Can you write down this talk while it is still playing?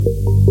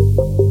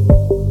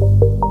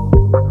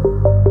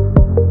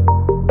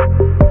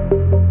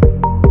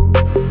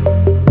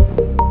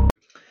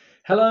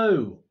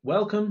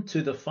Welcome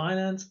to the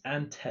Finance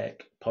and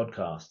Tech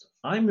podcast.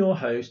 I'm your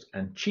host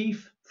and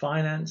Chief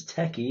Finance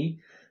Techie,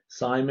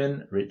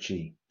 Simon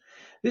Ritchie.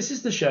 This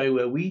is the show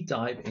where we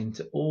dive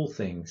into all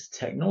things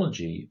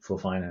technology for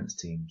finance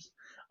teams.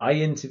 I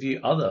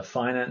interview other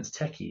finance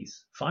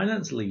techies,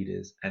 finance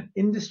leaders, and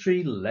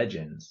industry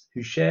legends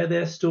who share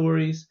their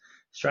stories,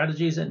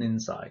 strategies, and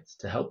insights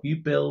to help you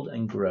build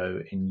and grow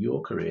in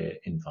your career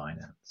in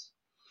finance.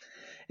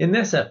 In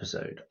this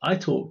episode, I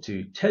talk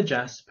to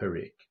Tejas,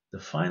 the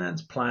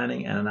Finance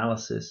Planning and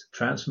Analysis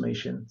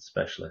Transformation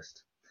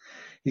Specialist.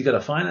 He's got a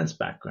finance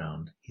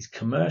background, he's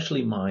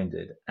commercially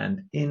minded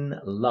and in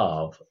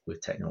love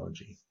with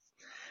technology.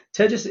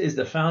 Tejas is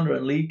the founder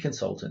and lead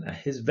consultant at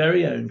his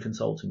very own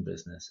consulting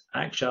business,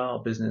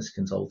 Akshar Business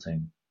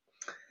Consulting.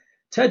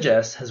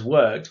 Tejas has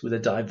worked with a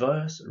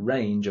diverse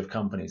range of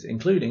companies,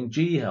 including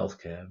GE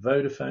Healthcare,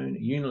 Vodafone,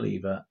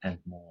 Unilever, and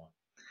more.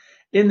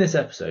 In this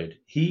episode,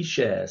 he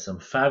shares some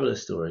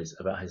fabulous stories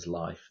about his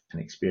life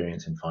and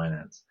experience in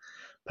finance,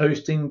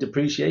 posting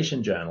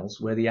depreciation journals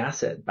where the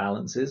asset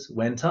balances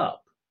went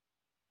up.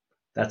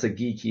 That's a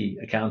geeky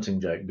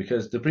accounting joke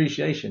because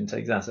depreciation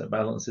takes asset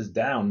balances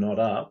down, not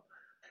up.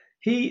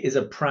 He is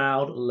a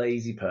proud,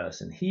 lazy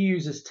person. He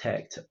uses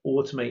tech to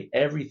automate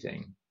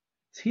everything.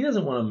 He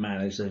doesn't want to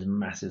manage those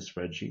massive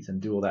spreadsheets and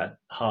do all that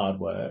hard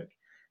work.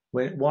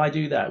 Why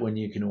do that when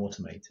you can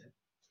automate it?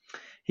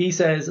 He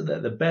says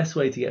that the best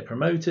way to get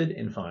promoted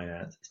in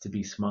finance is to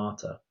be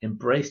smarter,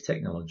 embrace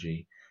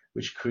technology,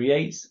 which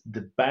creates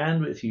the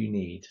bandwidth you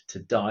need to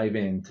dive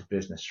into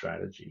business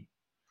strategy.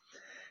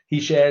 He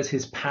shares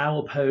his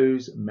power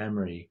pose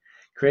memory,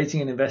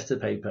 creating an investor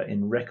paper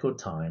in record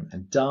time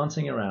and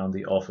dancing around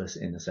the office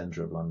in the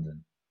centre of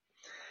London.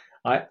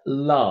 I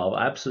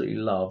absolutely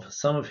love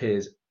some of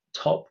his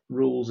top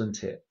rules and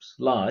tips,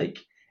 like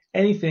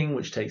anything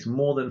which takes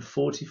more than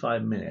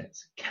 45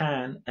 minutes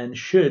can and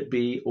should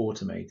be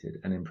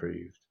automated and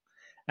improved.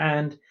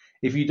 And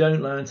if you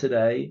don't learn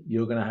today,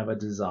 you're going to have a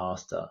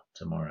disaster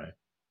tomorrow.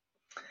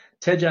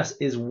 Tejas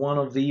is one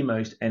of the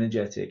most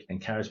energetic and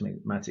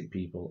charismatic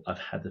people I've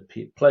had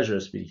the pleasure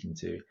of speaking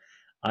to.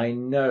 I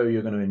know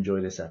you're going to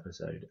enjoy this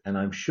episode, and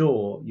I'm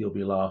sure you'll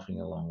be laughing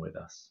along with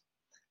us.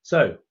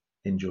 So,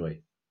 enjoy.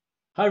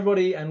 Hi,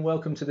 everybody, and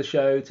welcome to the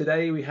show.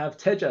 Today we have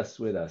Tejas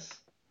with us.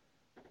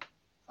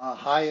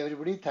 Hi,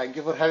 everybody. Thank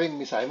you for having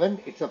me, Simon.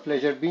 It's a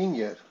pleasure being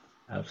here.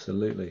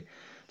 Absolutely.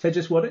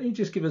 Tejas, why don't you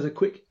just give us a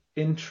quick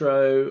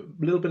intro, a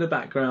little bit of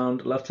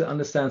background. I'd love to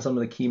understand some of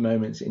the key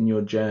moments in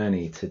your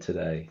journey to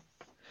today.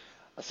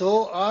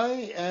 So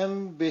I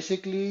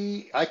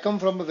come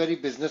from a very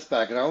business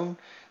background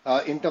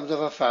in terms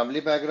of a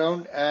family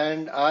background,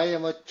 and I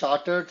am a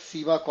chartered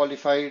SEMA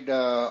qualified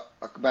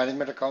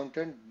management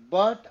accountant,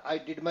 but I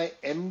did my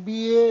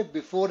MBA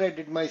before I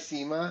did my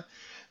SEMA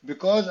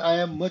because I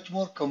am much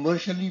more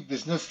commercially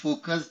business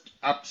focused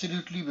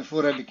absolutely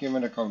before I became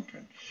an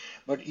accountant.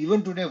 But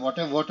even today, what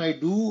I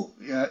do,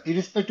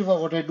 irrespective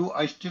of what I do,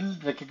 I still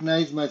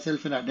recognize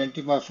myself and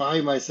identify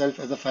myself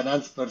as a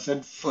finance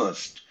person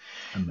first.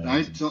 Amazing.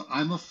 Right? So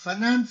I'm a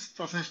finance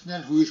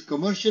professional who is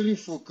commercially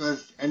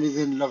focused and is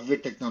in love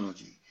with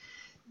technology.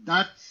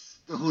 That's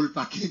the whole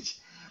package.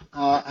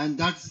 And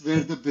that's where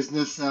the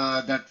business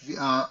that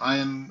I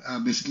am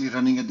basically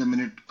running at the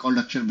minute called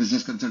Akshar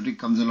Business Consulting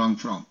comes along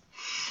from.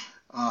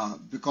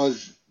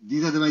 Because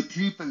these are my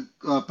three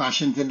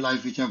passions in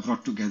life which I've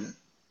brought together.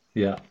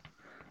 Yeah,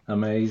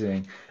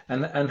 amazing.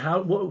 And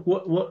how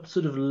what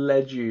sort of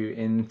led you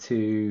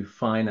into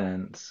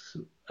finance?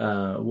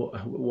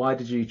 Why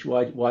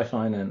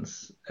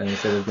finance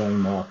instead of going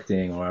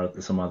marketing or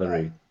some other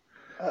route?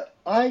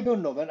 I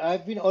don't know, man.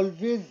 I've been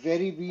always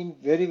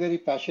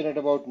very passionate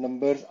about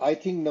numbers. I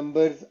think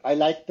numbers, I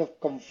like the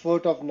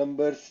comfort of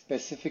numbers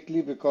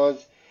specifically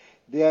because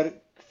they are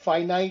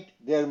finite,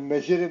 they are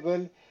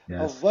measurable.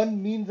 Yes. A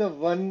one means a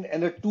one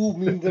and a two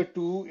means a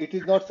two. It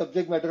is not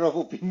subject matter of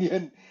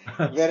opinion.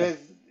 Whereas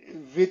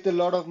with a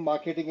lot of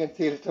marketing and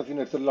sales stuff,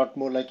 it's a lot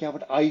more like, yeah,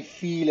 but I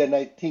feel and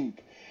I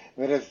think.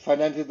 Whereas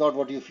finance is not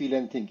what you feel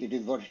and think. It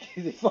is what it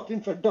is. It's what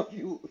in front of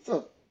you.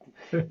 So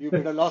you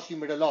made a loss, you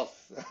made a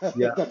loss.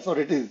 Yeah. That's what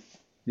it is.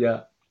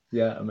 Yeah,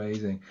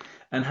 amazing.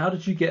 And how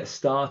did you get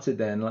started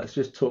then? Let's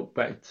just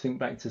think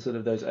back to sort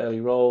of those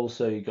early roles.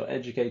 So you got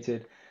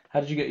educated. How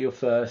did you get your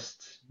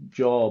first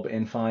job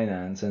in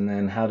finance, and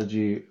then how did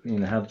you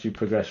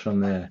progress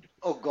from there?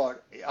 Oh God,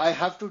 I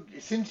have to,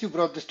 since you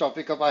brought this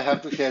topic up, I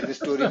have to share this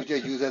story with your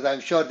users. I'm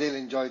sure they'll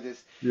enjoy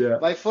this. Yeah.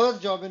 My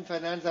first job in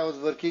finance, I was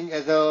working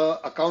as a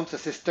accounts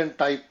assistant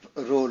type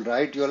role,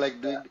 right? You're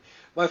like doing,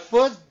 my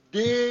first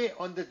day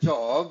on the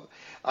job,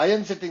 I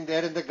am sitting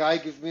there and the guy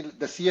gives me,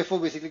 the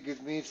CFO basically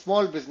gives me,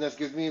 small business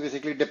gives me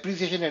basically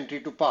depreciation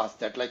entry to pass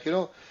that, like,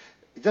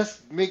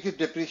 just make this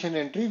depreciation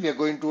entry. We are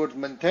going towards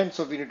month end,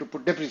 so we need to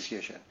put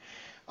depreciation.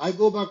 I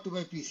go back to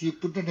my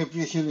PC, put the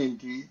depreciation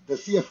entry. The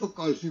CFO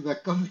calls me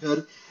back, come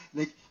here.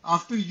 Like,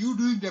 after you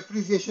doing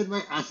depreciation,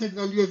 my asset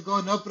value has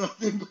gone up rather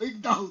than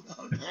going down.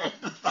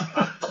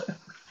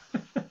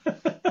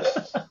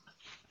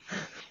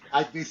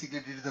 I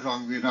basically did it the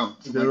wrong way around.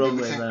 So The my wrong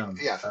debit way and around.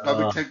 yes,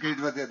 debit and credit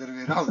was the other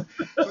way around.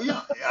 So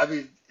yeah, I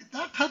mean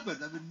that happens.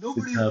 I mean It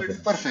nobody is happens.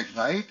 perfect,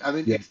 right? I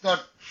mean Yeah, it's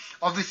not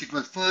obviously it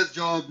was first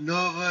job,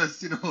 nervous,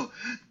 don't know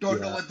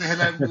yeah, what the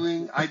hell I'm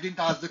doing. I didn't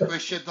ask the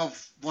question of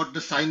what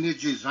the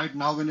signage is. Right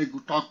now when I go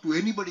talk to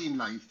anybody in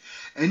life,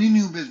 any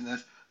new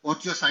business,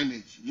 what's your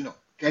signage?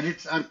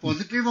 Credits are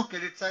positive or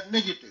credits are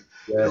negative,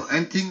 yes.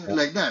 and things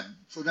like that,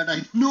 so that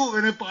I know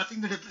when I'm passing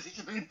the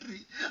depreciation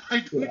entry, I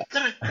do Yeah. it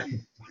correctly.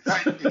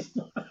 Right.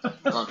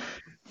 Got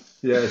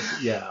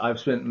Yes, yeah. I've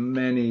spent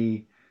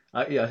many,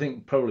 yeah, I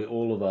think probably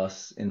all of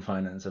us in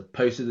finance have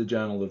posted the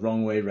journal the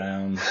wrong way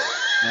round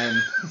and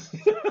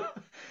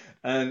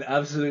and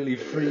absolutely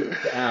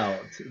freaked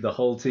out the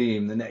whole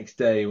team the next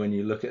day when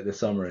you look at the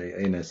summary,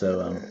 and I've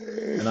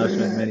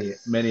spent it.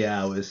 many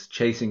hours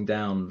chasing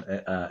down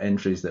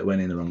entries that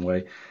went in the wrong way.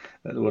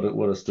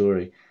 What a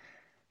story.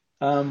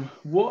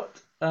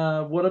 What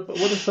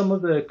are some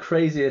of the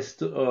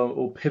craziest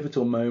or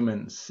pivotal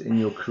moments in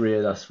your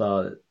career thus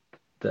far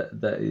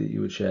that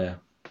you would share?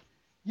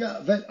 Yeah,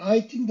 well,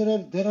 I think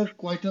there are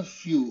quite a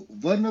few.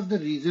 One of the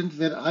reasons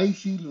where I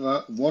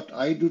feel what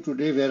I do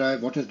today,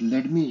 what has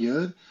led me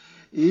here,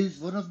 is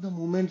one of the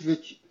moments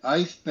which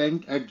I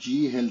spent at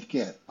GE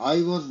Healthcare.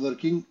 I was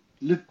working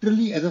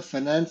literally as a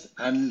finance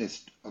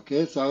analyst.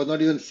 Okay, so I was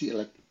not even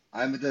like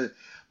I'm at the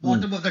Hmm.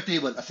 bottom of the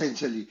table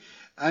essentially,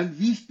 and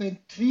we spent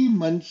 3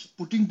 months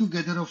putting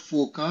together a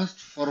forecast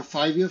for a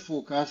 5-year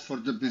forecast for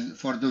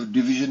for the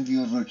division we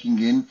were working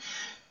in.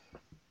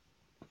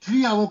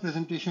 3-hour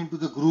presentation to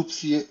the group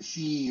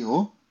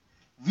CEO.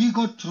 We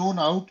got thrown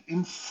out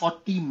in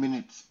 40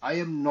 minutes. I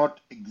am not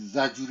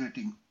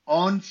exaggerating.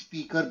 On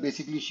speaker,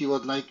 basically, she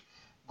was like,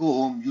 go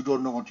home, you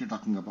don't know what you're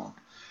talking about.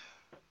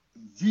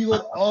 We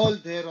were all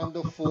there on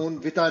the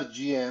phone with our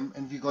GM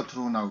and we got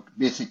thrown out,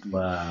 basically.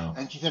 Wow.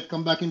 And she said,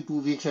 come back in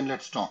 2 weeks and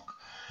let's talk.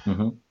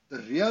 Hmm.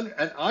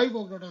 And I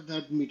walked out of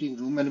that meeting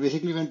room and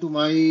basically went to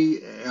my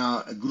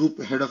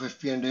group head of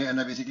FP&A and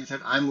I basically said,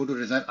 I'm going to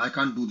resign. I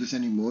can't do this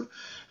anymore.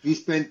 We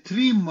spent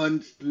 3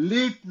 months,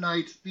 late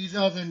nights,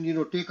 pizzas and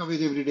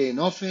takeaways every day in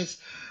office.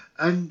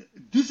 And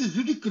this is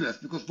ridiculous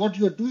because what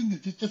you are doing is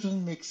this just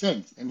doesn't make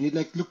sense. And he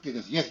like looked at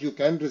us, yes, you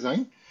can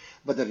resign,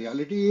 but the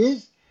reality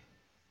is,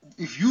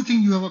 if you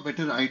think you have a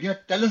better idea,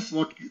 tell us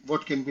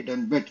what can be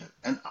done better.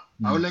 And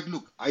I was like,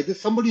 look, either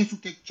somebody has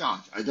to take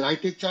charge, either I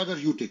take charge or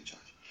you take charge.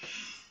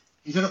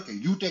 He said, okay,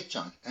 you take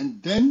charge.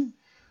 And then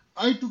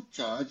I took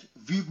charge.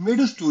 We made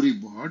a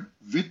storyboard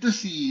with the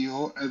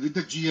CEO, with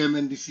the GM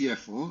and the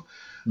CFO,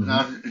 Hmm.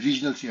 our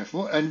regional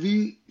CFO, and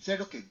we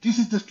said, okay, this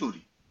is the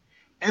story.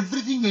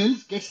 Everything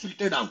else gets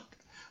filtered out.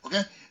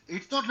 Okay,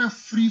 it's not a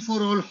free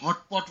for all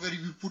hot pot where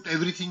we put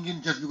everything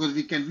in just because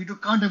we can.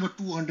 Can't have a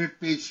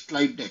 200-page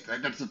slide deck,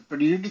 right? That's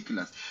pretty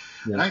ridiculous,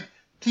 Yeah. right?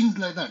 Things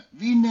like that.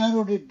 We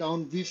narrowed it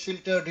down, we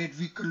filtered it,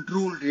 we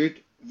controlled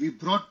it, we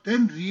brought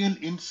then real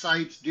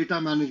insights,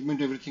 data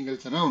management, everything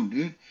else around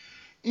it.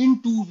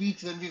 In 2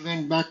 weeks, when we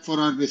went back for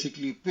our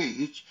basically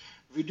pitch,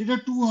 we did a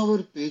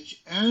 2-hour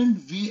pitch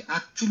and we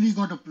actually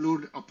got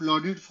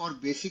applauded for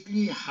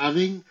basically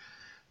having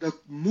the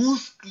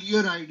most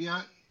clear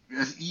idea.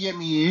 As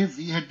EMEA,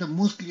 we had the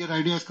most clear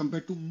idea as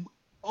compared to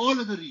all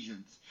other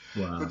regions.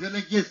 But Wow. they're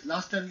like, yes,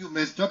 last time you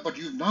messed up, but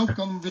you've now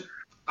come with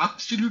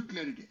absolute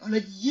clarity. I'm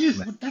like, yes,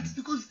 but that's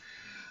because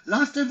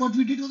last time what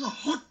we did was a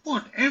hot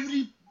pot.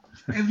 Every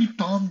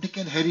Tom, Dick,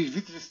 and Harry,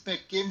 with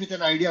respect, came with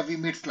an idea. We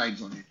made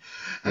slides on it,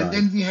 and Right.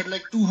 then we had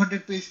like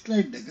 200-page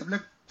slide deck. I'm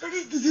like,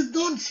 this is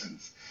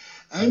nonsense,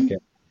 and Okay.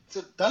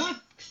 so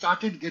that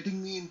started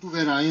getting me into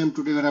where I am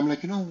today, where I'm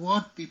like, you know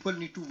what? People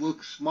need to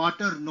work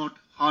smarter, not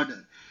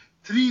harder.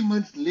 3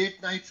 months late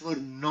nights were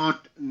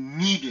not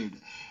needed.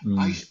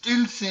 I Mm.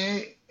 still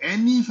say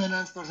any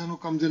finance person who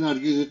comes and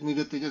argues with me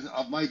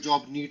that my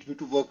job needs me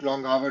to work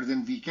long hours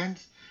and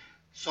weekends.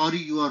 Sorry,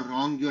 you are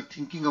wrong. You're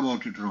thinking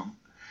about it wrong.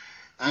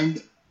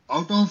 And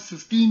out of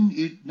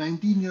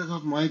 19 years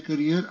of my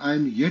career, I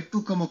am yet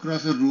to come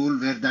across a role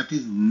where that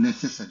is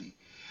necessary.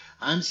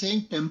 I am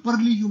saying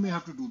temporarily you may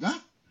have to do that,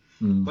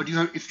 Mm. but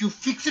if you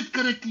fix it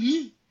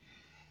correctly,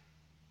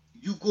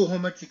 you go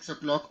home at 6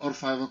 o'clock or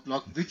 5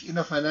 o'clock, which in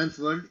a finance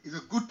world is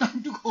a good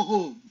time to go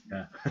home.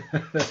 Yeah.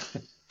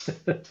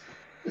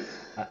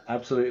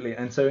 Absolutely.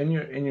 And so in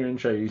your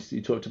intro,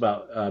 you talked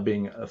about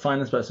being a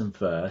finance person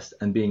first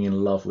and being in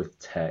love with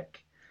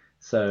tech.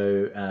 So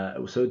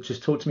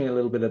just talk to me a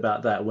little bit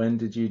about that. When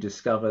did you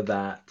discover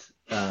that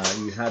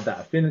you had that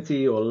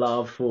affinity or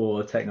love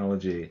for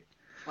technology?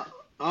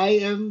 I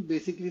am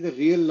basically the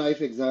real life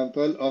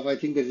example of, I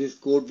think there's this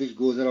quote which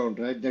goes around,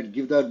 right? That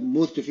give the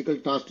most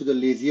difficult task to the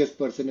laziest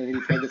person and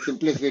he'll find the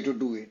simplest way to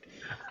do it.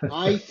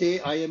 I say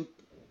I am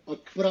a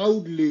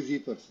proud lazy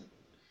person.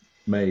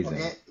 Amazing.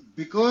 Okay,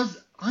 because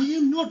I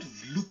am not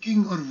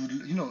looking or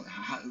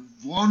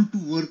want to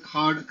work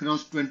hard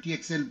across 20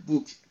 Excel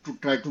books to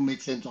try to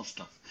make sense of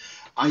stuff.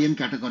 I am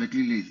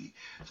categorically lazy.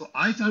 So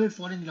I started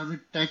falling in love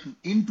with tech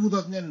in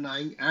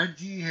 2009 at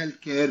GE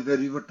Healthcare, where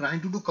we were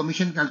trying to do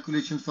commission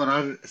calculations for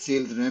our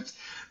sales reps,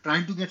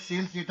 trying to get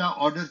sales data,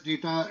 orders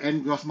data,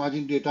 and gross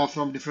margin data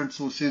from different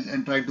sources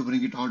and trying to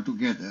bring it all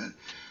together.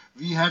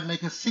 We had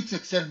like a 6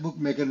 Excel book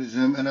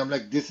mechanism, and I'm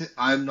like,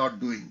 I'm not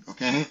doing,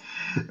 okay?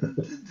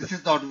 This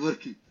is not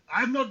working.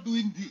 I'm not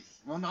doing this.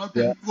 Now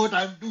tell Yeah. me what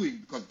I'm doing,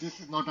 because this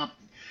is not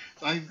happening.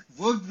 So I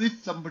worked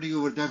with somebody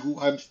over there who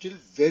I'm still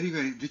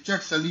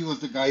Richard Sully was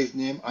the guy's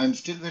name. I'm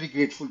still very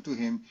grateful to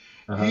him.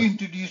 He Uh-huh.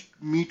 introduced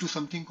me to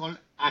something called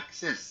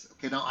Access.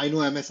 Okay, now I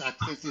know MS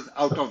Access is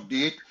out of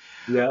date,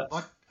 Yeah.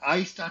 but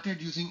I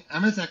started using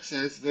MS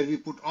Access, where we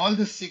put all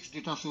the 6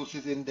 data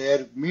sources in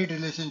there, made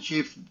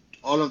relationships,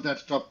 all of that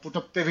stuff, put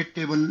a pivot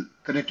table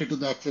connected to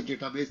the Access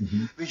database,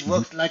 Hmm. which Hmm.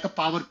 works like a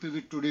Power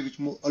Pivot today, which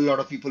a lot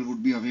of people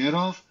would be aware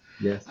of.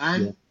 Yes. Yeah.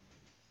 And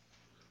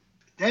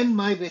then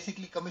my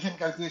basically commission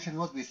calculation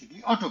was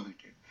basically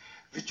automated,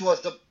 which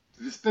was the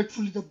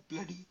respectfully the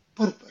bloody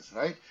purpose,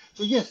 right?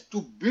 So yes,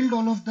 to build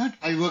all of that,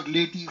 I worked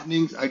late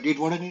evenings. I did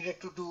what I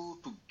needed to do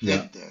to Yeah.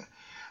 get there.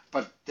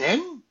 But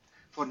then,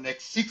 for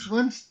next 6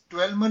 months,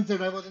 12 months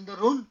that I was in the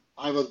role,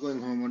 I was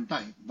going home on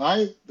time. Why?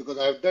 Because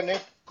I've done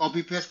it.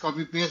 Copy paste,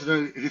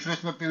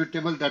 refresh my pivot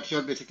table. That's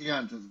your basically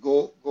answers.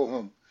 Go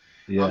home.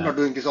 I'm Yeah. not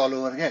doing this all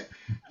over again.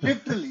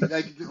 Literally,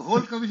 like the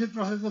whole commission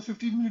process was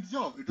 15 minutes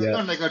job. It was Yeah.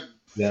 not like a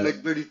Yeah.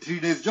 like maybe 3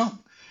 days job.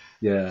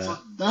 So Yeah.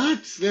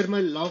 that's where my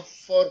love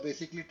for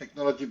basically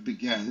technology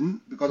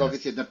began, because Yeah.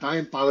 obviously at the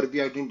time Power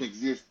BI didn't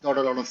exist, not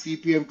a lot of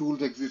CPM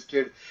tools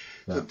existed.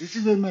 So Yeah. this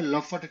is where my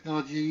love for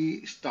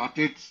technology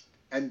started,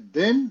 and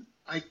then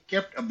I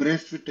kept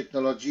abreast with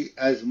technology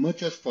as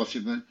much as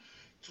possible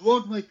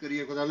throughout my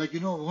career, because I'm like, you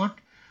know what,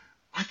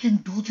 I can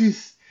do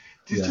this.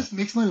 This Yeah. just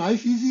makes my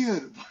life easier.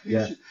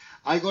 Yeah.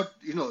 I got,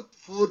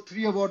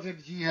 3 awards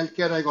at GE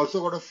Healthcare. I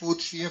also got a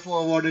 4th CFO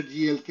award at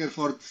GE Healthcare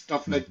for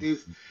stuff like Mhm. this.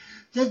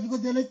 Just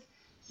because they're like,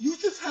 you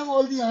just have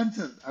all the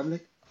answers. I'm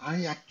like,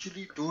 I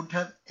actually don't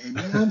have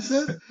any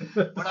answer,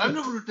 but I'm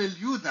not going to tell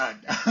you that.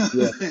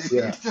 Yeah.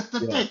 Yeah. It's just a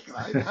Yeah. tech,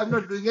 right? I'm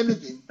not doing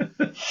anything.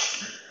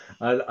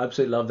 I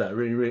absolutely love that. It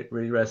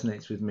really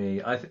resonates with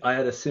me. I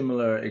had a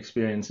similar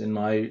experience in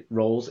my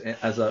roles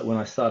when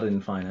I started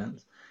in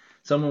finance.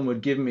 Someone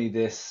would give me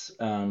this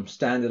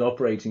standard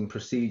operating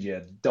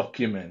procedure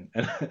document,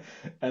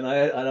 and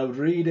I would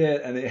read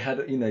it, and it had,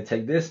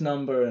 take this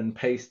number and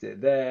paste it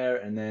there,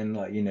 and then,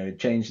 like,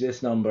 change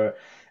this number,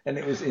 and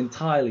it was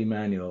entirely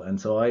manual. And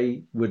so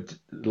I would,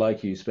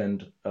 like you,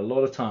 spend a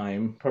lot of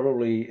time,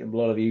 probably a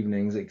lot of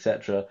evenings,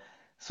 etc.,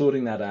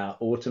 sorting that out,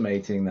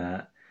 automating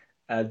that,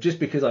 just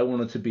because I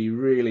wanted to be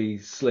really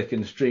slick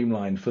and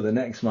streamlined for the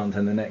next month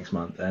and the next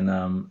month.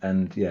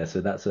 And yeah,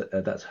 so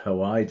that's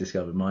how I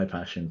discovered my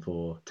passion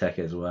for tech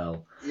as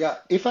well. Yeah,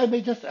 if I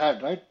may just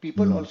add, right?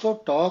 People Mm. also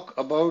talk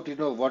about,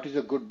 what is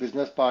a good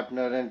business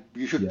partner and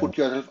you should Yeah. put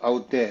yourself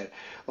out there.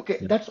 Okay,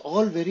 Yeah. that's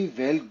all very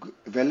well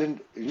and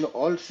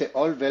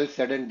all well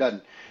said and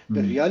done.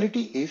 The Mm.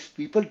 reality is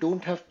people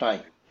don't have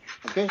time.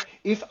 Okay,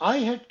 if I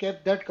had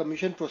kept that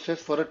commission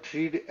process for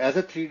as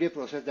a 3-day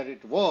process that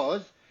it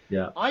was,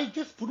 Yeah. I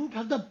just wouldn't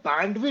have the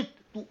bandwidth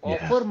to Yeah.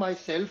 offer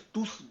myself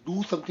to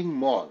do something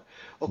more.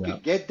 Okay, Yeah.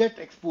 get that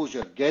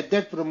exposure, get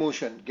that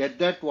promotion, get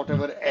that Mm.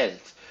 whatever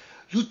else.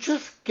 You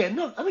just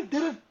cannot. I mean,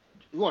 there are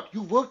what?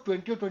 You work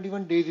 20 or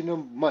 21 days in a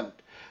month.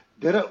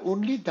 There are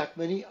only that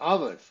many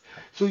hours.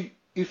 So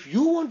if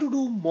you want to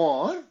do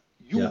more,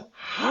 Yeah. you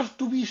have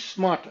to be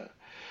smarter.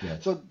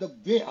 Yes. So the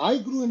way I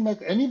grew in my,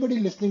 anybody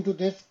listening to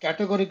this,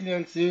 categorically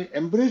I'll say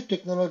embrace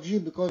technology,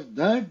 because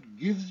that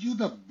gives you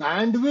the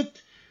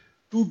bandwidth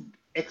to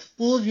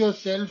expose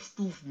yourself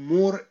to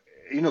more,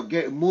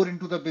 get more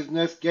into the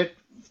business, get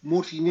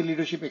more senior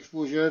leadership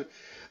exposure,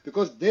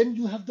 because then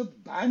you have the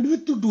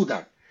bandwidth to do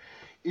that.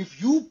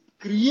 If you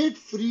create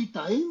free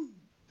time,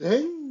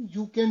 then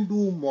you can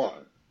do more.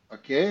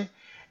 Okay?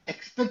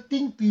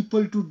 Expecting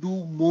people to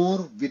do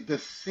more with the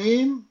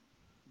same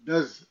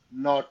does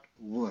not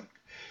work.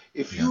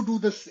 If Yeah. you do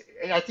this,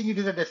 I think it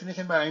is a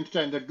definition by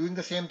Einstein that doing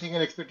the same thing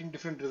and expecting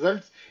different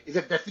results is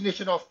a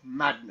definition of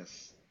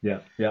madness.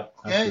 Yeah. Yeah.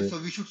 Okay, Absolutely.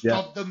 so we should Yeah.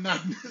 stop the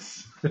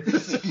madness,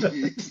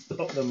 basically.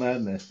 Stop the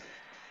madness.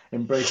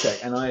 Embrace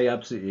tech, and I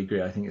absolutely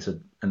agree. I think it's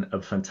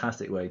a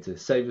fantastic way to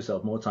save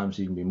yourself more time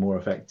so you can be more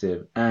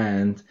effective,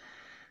 and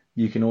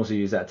you can also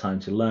use that time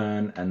to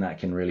learn, and that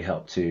can really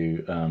help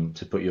to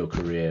put your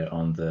career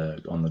on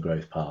the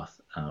growth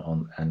path,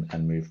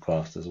 and move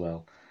fast as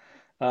well.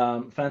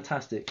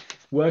 Fantastic.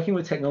 Working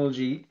with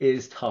technology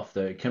is tough,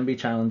 though. It can be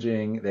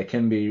challenging. There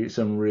can be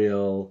some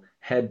real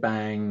head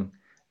bang,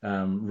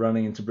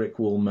 running into brick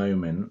wall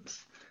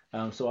moments.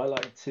 So I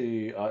like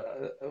to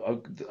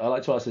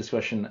ask this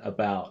question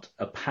about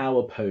a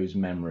power pose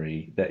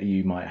memory that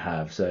you might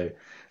have. So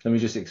let me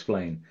just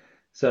explain.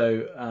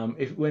 So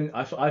if when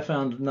I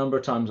found a number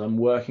of times I'm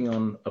working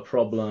on a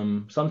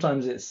problem,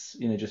 sometimes it's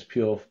just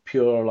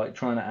pure like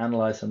trying to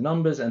analyze some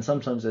numbers, and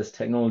sometimes there's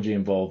technology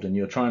involved, and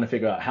you're trying to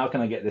figure out how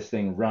can I get this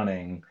thing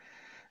running,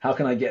 how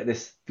can I get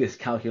this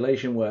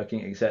calculation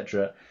working,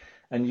 etc.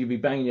 And you'll be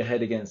banging your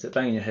head against it,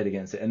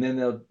 and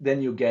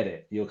then you'll get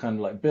it. You'll kind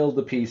of like build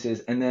the pieces,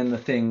 and then the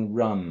thing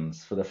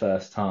runs for the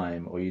first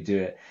time, or you do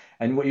it.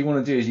 And what you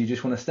want to do is you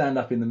just want to stand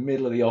up in the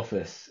middle of the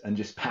office and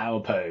just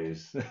power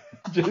pose,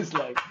 just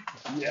like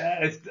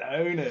yes,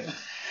 own it.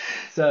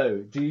 So,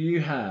 do you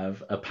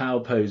have a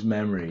power pose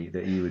memory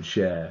that you would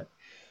share?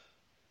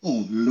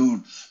 Oh,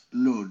 loads,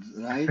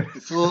 right?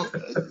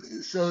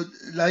 So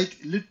like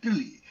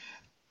literally,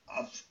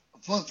 uh,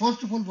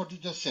 first of all, what you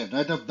just said,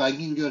 right, of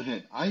banging your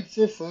head. I'd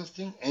say first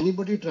thing,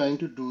 anybody trying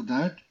to do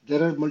that,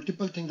 there are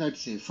multiple things I'd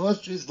say.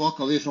 First is walk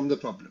away from the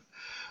problem.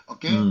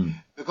 Okay? Mm,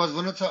 Because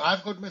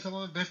I've got some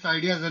of my best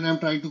ideas when I'm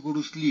trying to go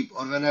to sleep,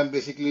 or when I'm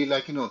basically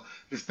like,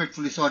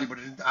 respectfully sorry, but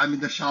I'm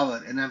in the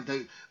shower and I'm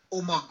like,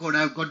 oh my God,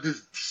 I've got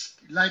this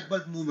light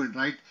bulb moment,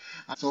 right?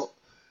 So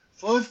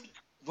first,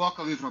 walk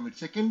away from it.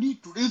 Secondly,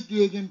 today's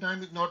day and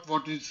time is not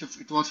what it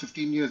was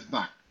 15 years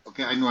back.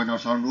 Okay, I know I now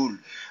sound old,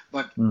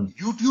 but mm,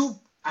 YouTube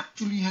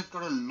actually has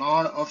got a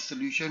lot of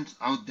solutions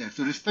out there.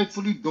 So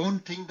respectfully,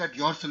 don't think that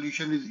your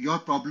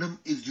problem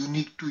is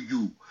unique to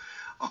you.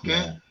 Okay,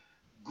 yeah.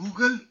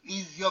 Google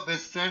is your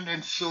best friend,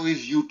 and so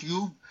is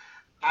YouTube.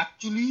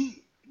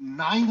 Actually,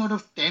 9 out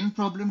of 10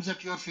 problems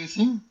that you're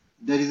facing,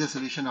 there is a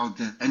solution out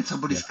there, and Yeah.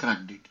 somebody's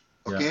cracked it.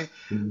 Yeah. Okay?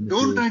 Don't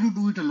Community. try to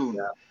do it alone.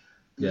 Yeah.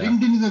 Yeah.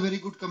 LinkedIn is a very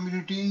good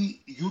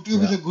community.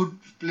 YouTube is Yeah. a good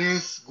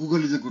place.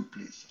 Google is a good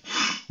place.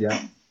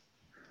 Yeah.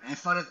 As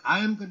far as I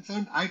am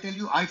concerned, I tell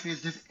you, I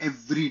face this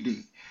every day.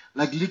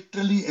 Like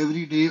literally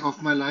every day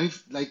of my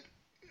life. Like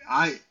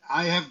I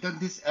have done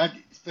this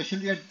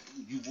especially at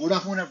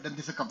Vodafone. I've done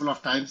this a couple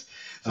of times.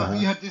 So we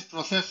Uh-huh. had this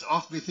process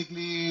of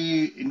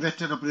basically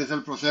investor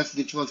appraisal process,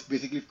 which was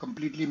basically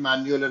completely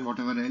manual and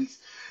whatever else.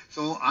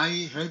 So I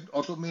helped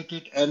automate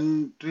it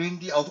and train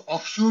the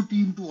offshore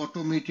team to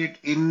automate it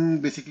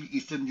in basically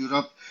Eastern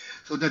Europe,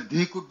 so that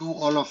they could do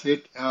all of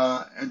it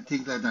and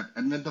things like that.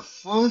 And when the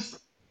first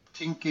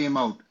thing came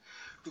out,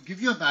 to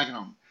give you a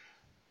background,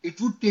 it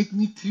would take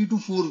me 3 to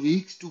 4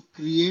 weeks to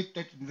create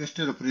that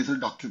investor appraisal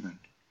document.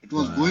 It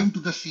was Wow. going to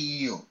the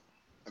CEO.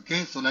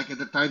 Okay, so like at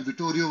the time,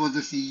 Vittorio was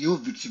the CEO,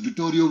 which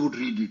Vittorio would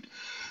read it.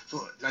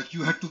 So like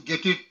you had to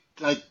get it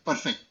like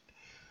perfect.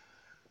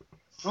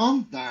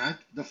 From that,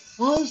 the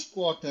first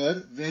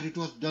quarter, where it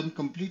was done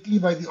completely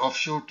by the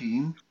offshore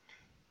team,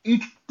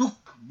 it took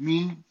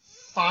me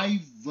 5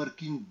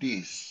 working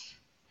days.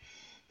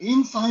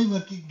 In 5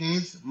 working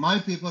days, my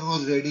paper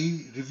was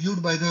ready,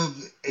 reviewed by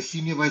the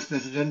senior vice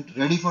president,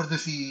 ready for the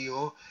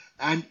CEO,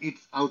 and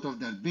it's out of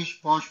that. Bish,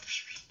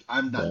 posh,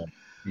 I'm done. Yeah.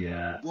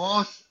 Yeah.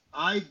 Boss,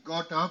 I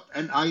got up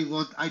and I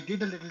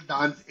did a little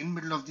dance in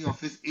middle of the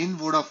office in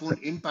Vodafone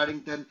in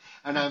Paddington,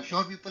 and I'm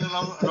sure people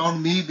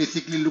around me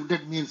basically looked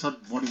at me and thought,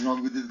 what is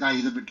wrong with this guy?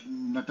 He's a bit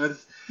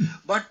nutters.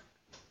 But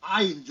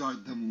I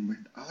enjoyed the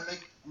moment. I was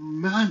like,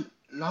 man,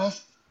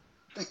 last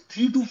like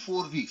 3 to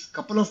 4 weeks,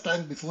 couple of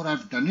times before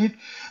I've done it,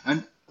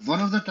 and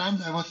one of the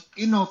times I was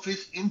in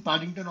office in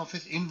Paddington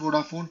office in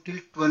Vodafone till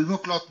 12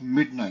 o'clock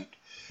midnight.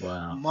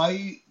 Wow.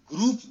 My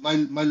group, my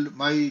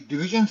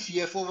division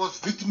CFO was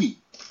with me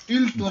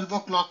till 12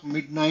 o'clock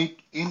midnight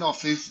in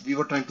office. We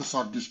were trying to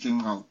sort this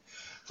thing out.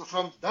 So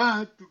from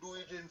that to do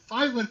it in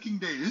 5 working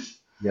days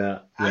Yeah.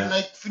 and Yeah.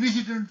 like finish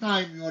it in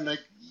time, you're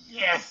like,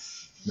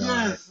 yes,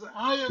 Nice. yes,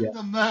 I am Yeah.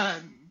 the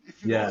man,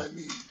 if you know what Yeah. I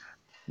mean.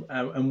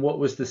 And what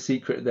was the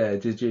secret there?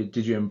 Did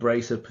you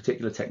embrace a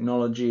particular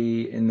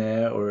technology in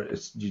there, or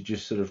did you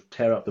just sort of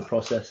tear up the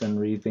process and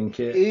rethink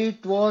it?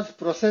 It was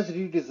process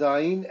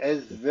redesign,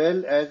 as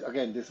well as,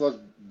 again, this was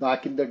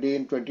back in the day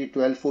in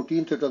 2012,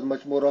 14, so it was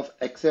much more of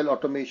Excel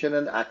automation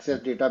and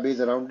Access database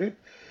around it.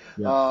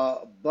 Yeah.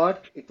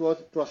 But it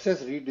was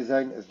process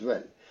redesign as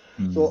well.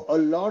 Mm. So a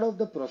lot of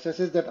the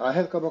processes that I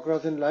have come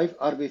across in life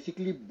are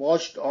basically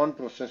botched on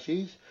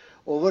processes.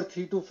 Over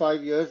 3 to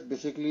 5 years,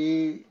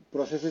 basically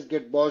processes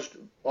get botched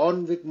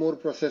on with more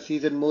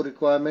processes and more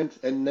requirements,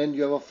 and then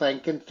you have a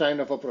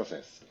Frankenstein of a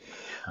process.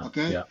 Yeah.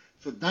 Okay, Yeah.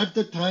 so that's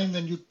the time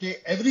when you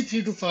take every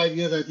 3 to 5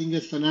 years. I think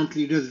as finance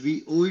leaders,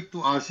 we owe it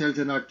to ourselves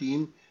and our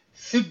team.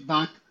 Sit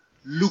back,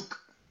 look.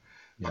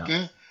 Yeah.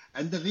 Okay,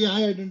 and the way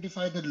I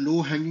identify the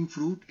low hanging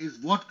fruit is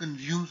what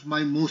consumes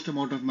my most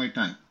amount of my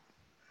time.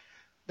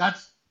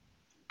 That's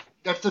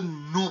that's a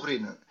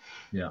no-brainer.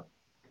 Yeah.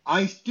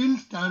 I still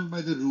stand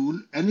by the rule.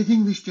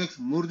 Anything which takes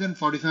more than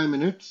 45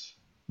 minutes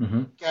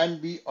Hmm.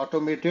 can be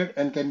automated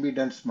and can be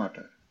done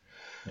smarter.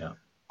 Yeah.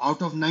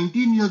 Out of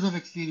 19 years of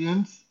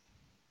experience,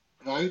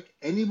 right?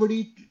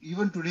 Anybody,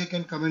 even today,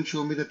 can come and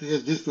show me that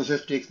yes, this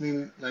process takes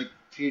me like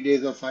 3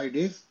 days or 5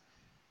 days,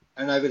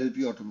 and I will help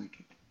you automate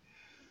it.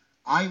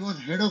 I was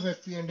head of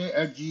FP&A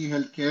at GE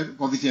Healthcare.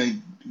 Obviously,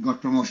 I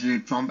got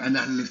promoted from an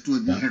analyst to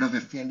the Yeah. head of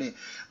FP&A.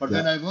 But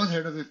when Yeah. I was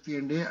head of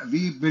FP&A,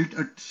 we built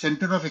a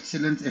center of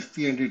excellence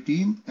FP&A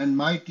team. And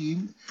my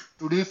team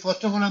today,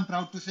 first of all, I'm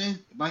proud to say,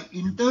 my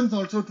interns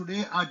also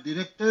today are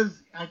directors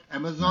at Mm.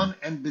 Amazon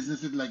and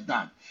businesses like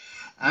that.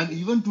 And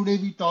even today,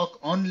 we talk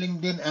on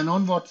LinkedIn and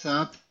on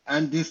WhatsApp,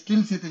 and they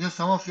still say, "Tejas,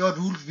 some of your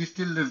rules we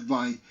still live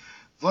by."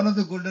 One of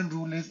the golden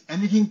rule is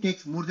anything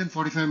takes more than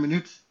 45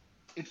 minutes,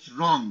 it's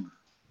wrong.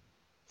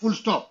 Full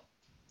stop.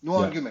 No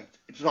Yeah. argument.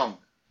 It's wrong.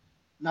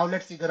 Now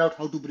let's figure out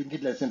how to bring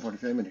it less than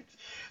 45 minutes.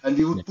 And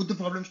we Yeah. would put the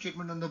problem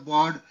statement on the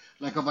board,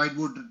 like a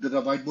whiteboard, there's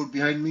a whiteboard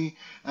behind me,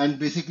 and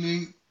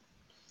basically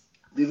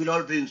we will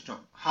all brainstorm.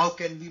 How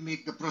can we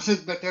make the process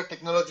better,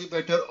 technology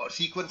better, or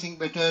sequencing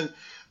better,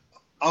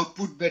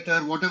 output better,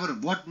 whatever,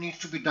 what needs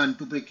to be done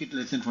to break it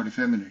less than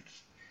 45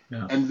 minutes.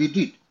 Yeah. And we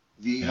did.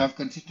 We Yeah. have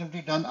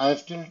consistently done. I have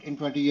still in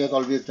 20 years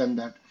always done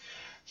that.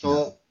 Yeah.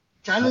 So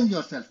challenge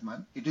yourself,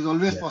 man. It is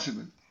always Yeah.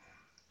 possible.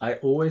 I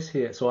always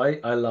hear, so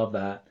I love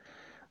that.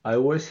 I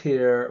always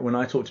hear when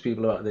I talk to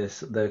people about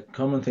this, the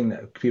common thing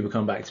that people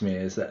come back to me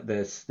is that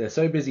they're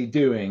so busy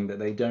doing that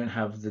they don't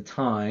have the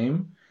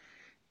time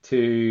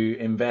to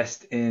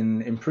invest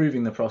in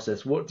improving the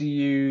process. What do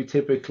you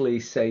typically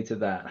say to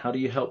that? How do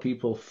you help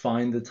people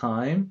find the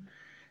time?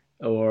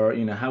 Or,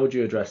 how would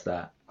you address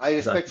that? I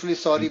Because I respectfully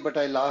sorry, but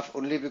I laugh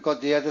only because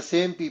they are the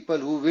same people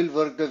who will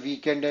work the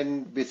weekend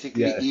and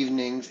basically yes,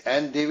 evenings,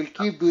 and they will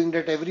keep doing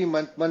that every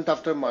month, month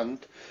after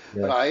month,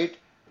 yes, right?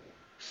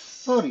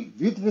 Sorry,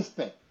 with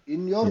respect,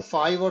 in your yeah,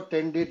 5 or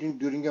 10 days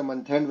during your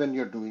month end when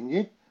you're doing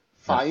it,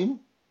 yeah. fine.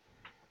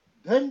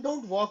 Then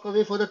don't walk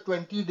away for the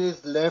 20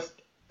 days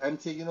left and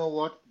say, you know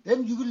what?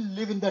 Then you will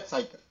live in that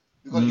cycle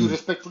because you Mm.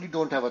 respectfully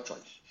don't have a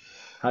choice.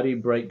 How do you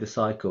break the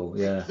cycle?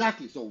 Yeah,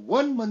 Exactly. So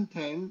 1 month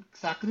end,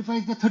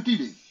 sacrifice the 30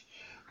 days.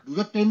 Do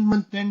the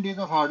 10 days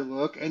of hard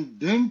work and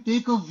then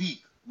take a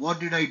week. What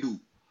did I do?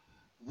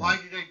 yeah, Why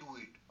did I do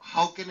it?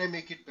 How can I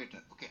make it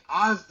better? Okay,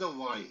 ask the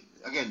why.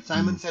 Again,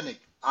 Simon mm. Sinek,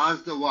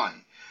 ask the why.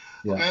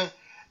 Yeah, Okay,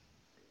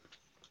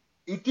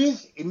 it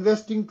is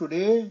investing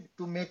today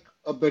to make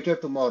a better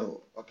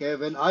tomorrow. Okay,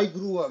 when I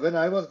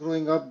was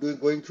growing up,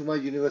 going through my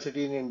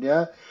university in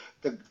India,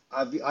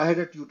 I had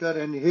a tutor,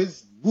 and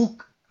his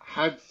book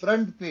had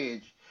front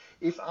page.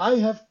 If I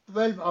have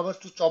 12 hours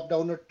to chop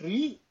down a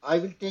tree, I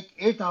will take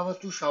 8 hours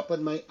to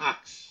sharpen my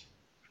axe.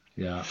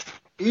 yeah,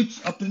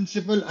 It's a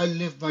principle I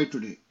live by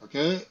today.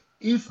 Okay,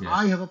 if yeah,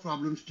 I have a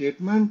problem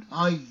statement,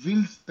 I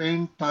will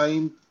spend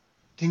time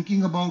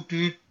thinking about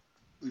it,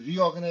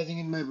 reorganizing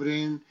in my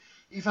brain.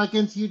 If I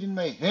can see it in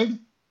my head,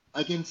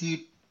 I can see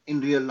it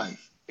in real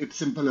life. It's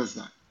simple as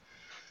that.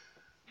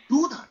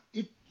 Do that.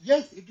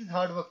 Yes, it is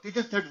hard work. They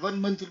just said 1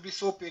 month will be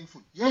so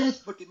painful. Yes,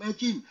 but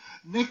imagine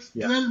next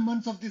yeah, 12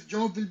 months of this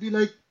job will be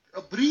like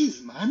a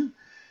breeze, man.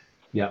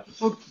 yeah,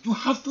 So you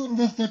have to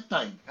invest that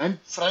time. And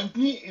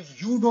frankly,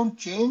 if you don't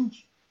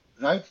change,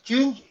 right,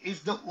 change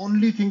is the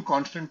only thing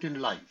constant in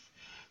life.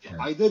 So yeah,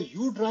 either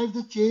you drive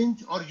the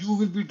change or you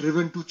will be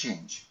driven to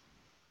change.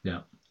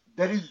 yeah,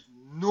 There is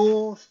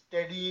no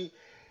steady,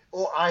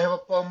 oh, I have a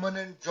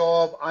permanent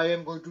job, I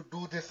am going to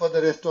do this for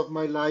the rest of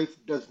my life,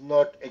 does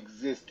not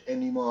exist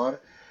anymore.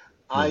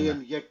 I yeah,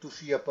 am yet to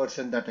see a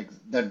person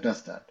that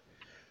does that.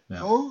 yeah,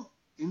 So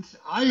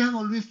I have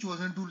always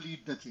chosen to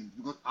lead the change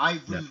because I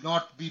yeah. will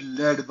not be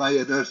led by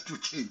others to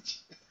change.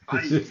 I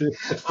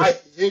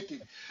hate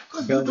it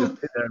because You you can't just don't.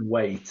 sit there and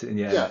wait and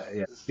Yeah,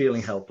 yeah,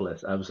 feeling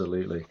helpless.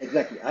 Absolutely.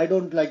 exactly. I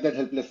don't like that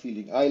helpless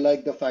feeling. I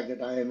like the fact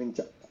that I am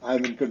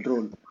in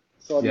control.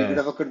 Sorry, a bit Yeah.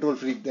 of a control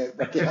freak there,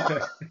 but yeah.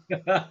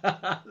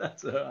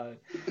 That's all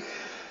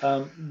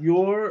right.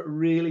 You're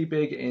really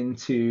big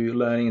into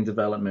learning and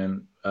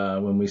development.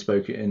 When we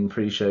spoke in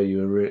pre-show,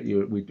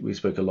 we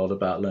spoke a lot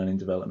about learning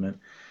development.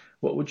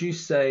 What would you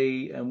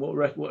say, and what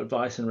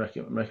advice and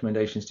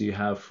recommendations do you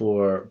have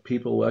for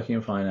people working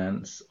in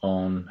finance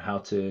on how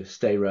to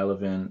stay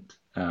relevant,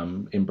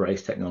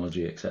 embrace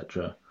technology,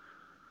 etc.?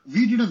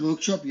 We did a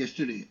workshop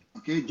yesterday.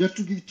 Okay, just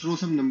to throw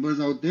some numbers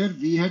out there,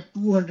 we had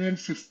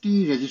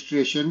 250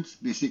 registrations,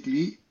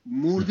 basically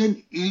more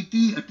than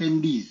 80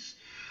 attendees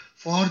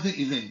for the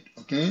event.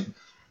 Okay,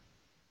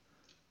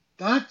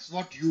 that's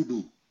what you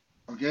do.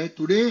 Okay,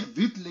 today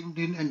with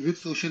LinkedIn and with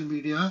social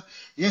media,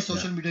 yes, Yeah,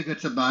 social media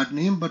gets a bad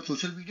name, but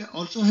social media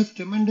also has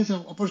tremendous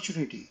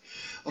opportunity.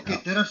 Okay,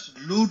 yeah, there are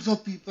loads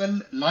of people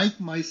like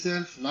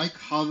myself, like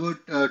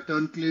Howard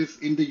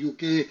Turncliffe in the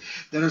UK.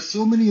 There are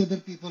so many other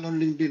people on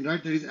LinkedIn,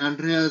 right? There is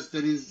Andreas,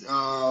 there is,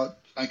 I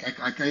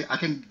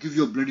can give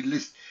you a bloody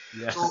list.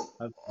 yeah, So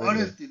absolutely.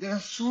 honestly, there are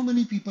so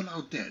many people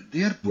out there.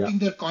 They are Yeah, putting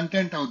their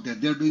content out there.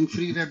 They are doing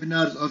free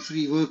webinars or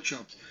free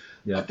workshops.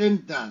 yeah,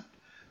 Attend that.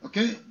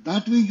 Okay,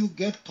 that way you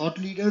get thought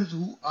leaders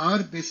who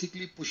are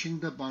basically pushing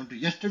the boundary.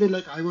 Yesterday,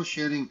 like I was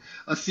sharing,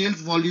 a sales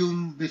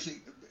volume,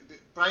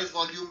 price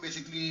volume,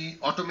 basically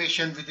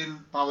automation within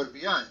Power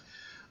BI.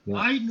 yeah,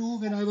 I know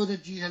when I was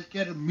at G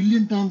Healthcare, a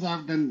million times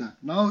I've done that.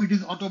 Now it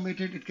is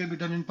automated, it can be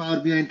done in Power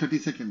BI in 30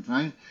 seconds,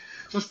 right?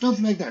 So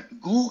stuff like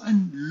that. Go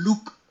and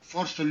look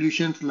for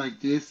solutions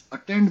like this,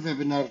 attend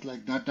webinars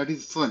like that. That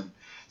is fun.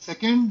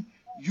 Second,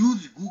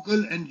 use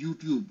Google and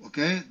YouTube.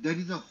 Okay, there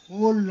is a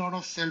whole lot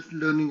of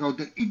self-learning out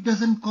there. It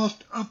doesn't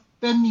cost a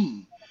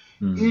penny.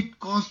 It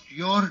costs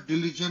your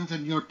diligence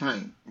and your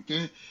time.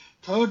 Okay.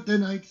 Third,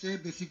 then I'd say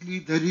basically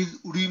there is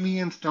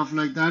Udemy and stuff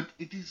like that.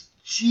 It is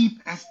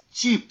cheap as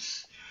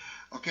chips.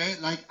 Okay,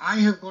 like I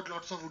have got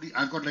lots of Udemy.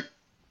 I've got like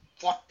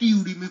 40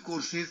 Udemy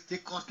courses. They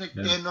cost like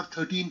 10 or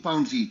 13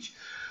 pounds each.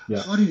 Yeah.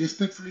 Sorry,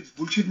 respectfully, it's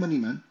bullshit money,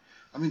 man.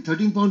 I mean,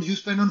 13 pounds you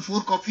spend on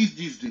 4 coffees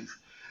these days.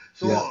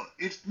 So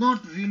it's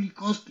not really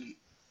costly.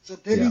 So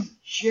there is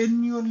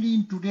genuinely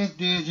in today's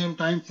day and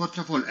time, first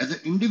of all, as an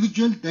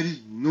individual, there is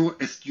no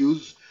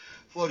excuse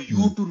for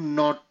you to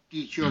not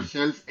teach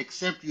yourself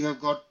except you have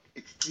got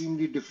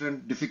extremely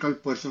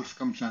difficult personal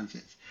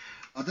circumstances.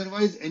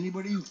 Otherwise,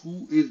 anybody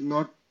who is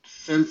not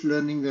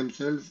self-learning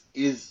themselves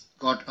is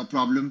got a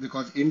problem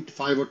because in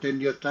 5 or 10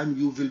 years time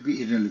you will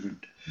be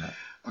irrelevant.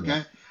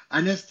 Okay.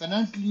 And as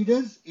finance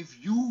leaders, if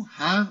you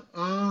have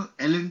a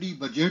L&D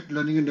budget,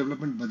 learning and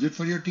development budget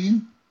for your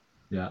team,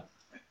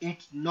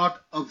 it's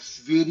not a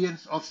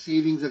variance of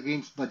savings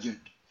against budget.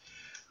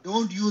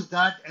 Don't use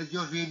that as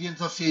your variance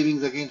of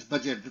savings against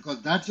budget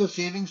because that's your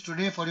savings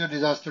today for your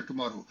disaster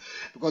tomorrow.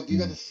 Because these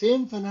are the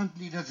same finance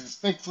leaders,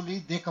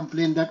 respectfully, they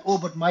complain that, oh,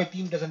 but my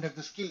team doesn't have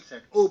the skill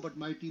set. Oh, but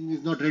my team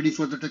is not ready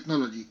for the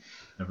technology.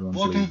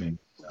 What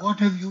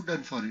have you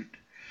done for it?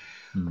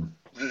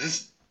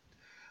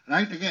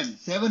 Right, again,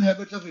 7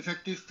 habits of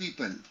effective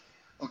people.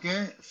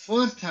 Okay,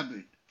 first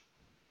habit,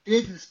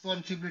 take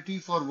responsibility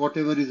for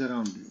whatever is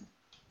around you.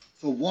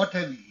 So what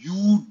have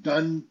you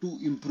done to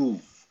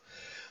improve?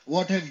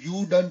 What have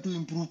you done to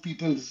improve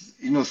people's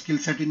skill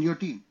set in your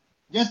team?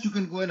 Yes, you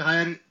can go and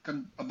hire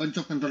a bunch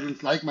of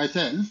consultants like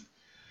myself,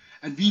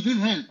 and we will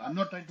help. I'm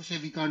not trying to say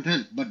we can't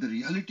help, but the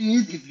reality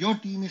is if your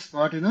team is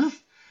smart enough,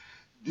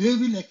 they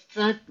will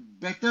extract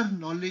better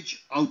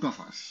knowledge out of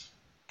us.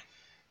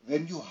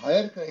 When you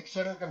hire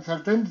external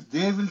consultants,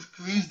 they will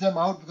squeeze them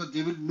out because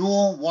they will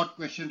know what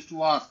questions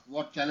to ask,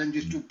 what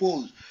challenges to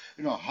pose,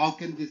 how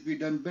can this be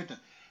done better.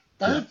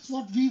 That's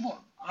what we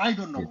want. I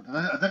don't know.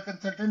 Other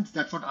consultants,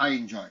 that's what I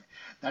enjoy.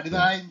 That is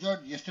why I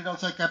enjoyed. Yesterday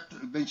also I kept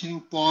mentioning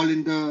Paul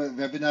in the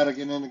webinar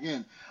again and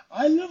again.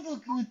 I love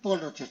working with Paul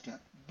Rochester.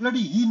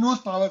 Bloody, he knows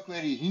Power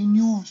Query. He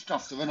knew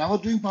stuff. So when I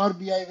was doing Power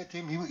BI with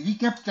him, he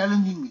kept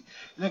challenging me.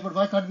 Like, but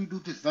why can't we do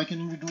this? Why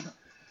can't we do that?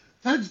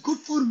 That's good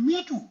for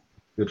me too.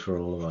 Good for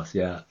all of us.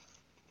 Yeah.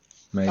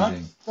 Amazing.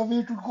 That's the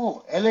way to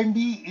go.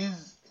 L&D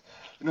is,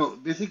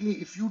 basically,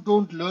 if you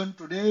don't learn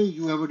today,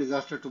 you have a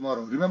disaster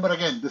tomorrow. Remember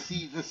again, the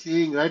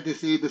saying, right? They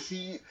say the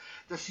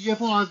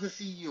CFO asks the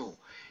CEO,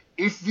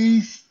 if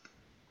we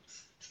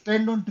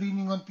spend on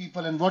training on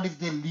people and what if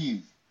they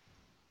leave?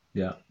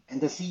 Yeah. And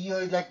the CEO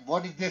is like,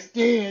 what if they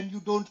stay and you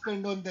don't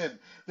spend on them?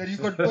 Then you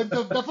got a bunch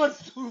of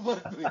duffers to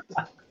work with.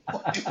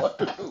 What do you want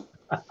to do?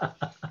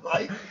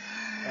 Right?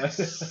 That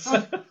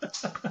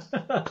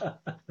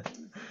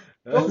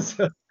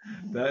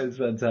is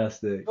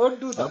fantastic. Don't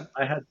do that.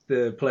 I had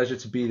the pleasure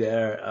to be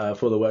there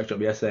for the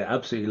workshop yesterday.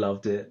 Absolutely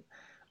loved it.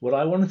 What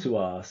I wanted to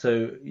ask,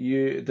 it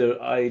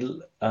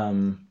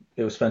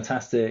was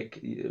fantastic.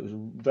 It was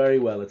very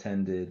well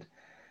attended,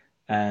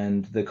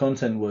 and the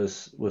content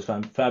was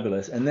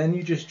fabulous. And then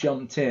you just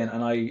jumped in,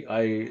 and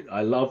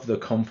I love the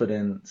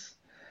confidence.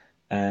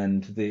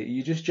 And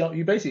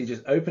you basically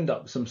just opened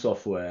up some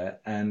software.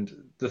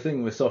 And the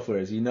thing with software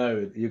is, you're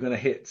going to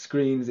hit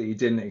screens that you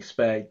didn't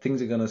expect.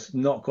 Things are going to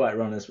not quite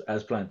run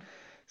as planned.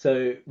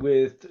 So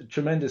with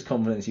tremendous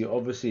confidence, you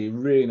obviously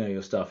really know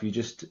your stuff. You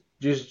just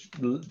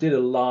did a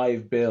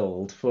live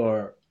build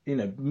for,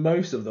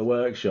 most of the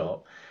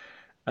workshop.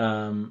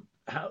 My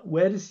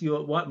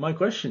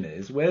question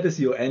is, where does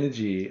your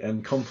energy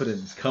and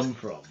confidence come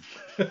from?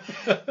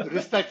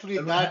 Respectfully,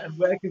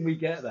 where can we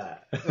get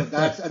that?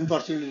 That's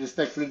unfortunately,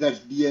 respectfully, that's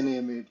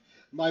DNA, mate.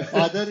 My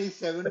father is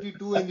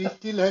 72 and he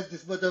still has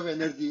this much of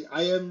energy.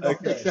 I am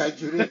not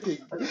exaggerating.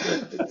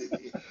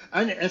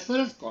 And as far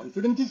as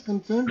confidence is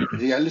concerned,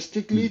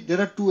 realistically, there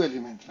are 2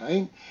 elements,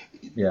 right?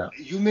 Yeah.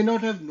 You may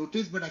not have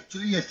noticed, but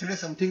actually yesterday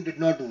something did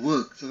not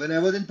work. So when I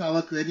was in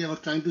Power Query, I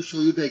was trying to show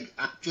you the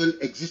actual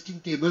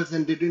existing tables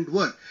and didn't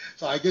work.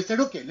 So I just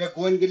said, okay, let's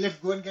go and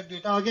get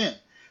data again.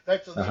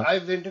 Right? So I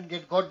went and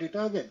got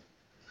data again.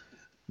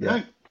 Yeah.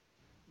 Right?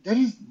 There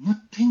is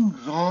nothing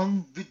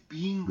wrong with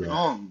being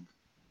wrong.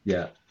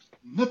 Yeah.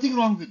 Nothing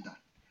wrong with that.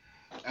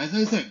 As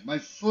I said, my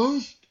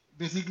first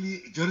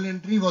basically journal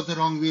entry was the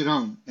wrong way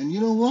around. And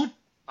you know what?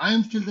 I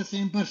am still the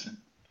same person.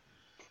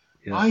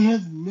 Yeah. I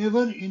have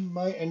never in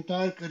my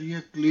entire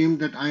career claimed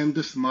that I am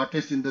the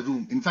smartest in the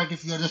room. In fact,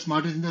 if you are the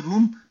smartest in the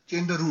room,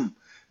 change the room.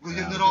 Because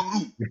you're in the wrong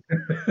room.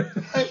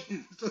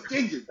 So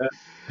change it.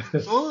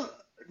 So,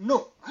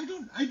 no,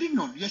 I did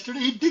not. Yesterday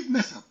it did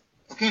mess up.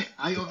 Okay,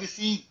 I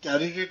obviously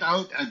carried it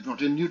out. I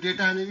brought in new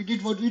data and we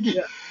did what we did.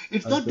 Yeah,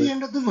 it's not the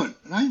end of the world,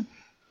 right?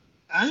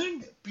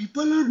 And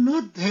people are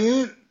not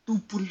there to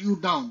pull you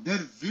down.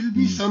 There will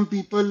be some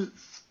people,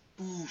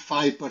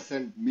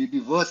 5%,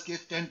 maybe worst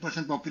case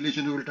 10%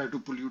 population who will try to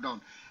pull you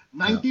down.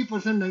 90%,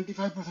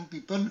 95%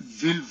 people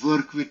will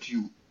work with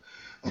you.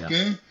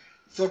 Okay?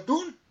 So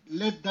don't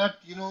let that,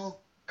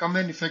 come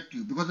and affect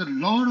you, because a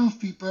lot of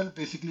people,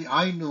 basically,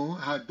 I know,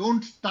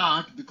 don't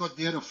start because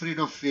they are afraid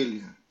of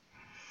failure.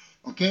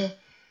 Okay?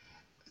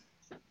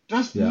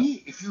 Trust Yeah.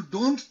 me, if you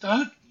don't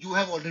start, you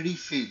have already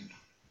failed.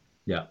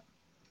 Yeah.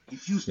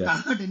 If you Yeah.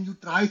 start and you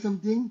try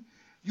something,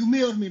 you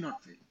may or may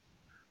not fail.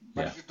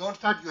 But Yeah. if you don't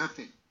start, you have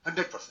failed.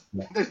 100%.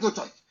 Yeah. There's no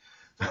choice.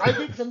 So I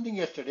did something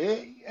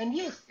yesterday, and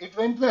yes, it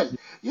went well.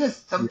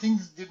 Yes, some Yeah.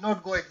 things did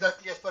not go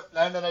exactly as per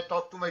plan, and I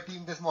talked to my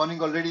team this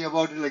morning already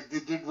about it. Like,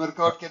 this did work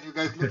out. Can you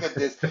guys look at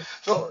this?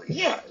 So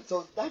yeah,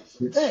 so that's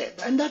there,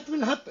 and that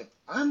will happen.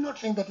 I'm not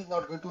saying that is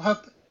not going to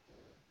happen.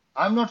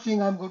 I'm not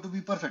saying I'm going to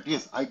be perfect.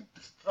 Yes, I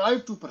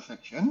strive to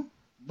perfection,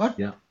 but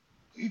Yeah.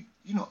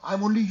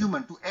 I'm only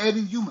human. To err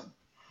is human.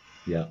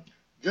 Yeah.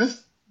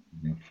 Just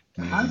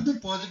have Amazing. the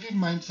positive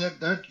mindset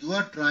that you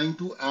are trying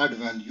to add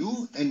value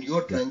and you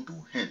are Yeah. trying to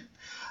help.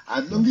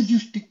 As Yeah. long as you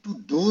stick to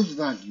those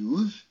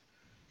values,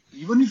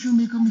 even if you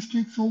make a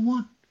mistake, so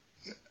what?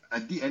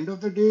 At the end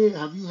of the day,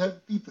 have you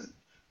helped people?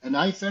 And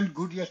I felt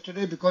good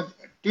yesterday because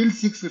till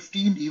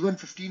 6:15, even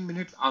 15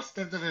 minutes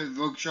after the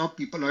workshop,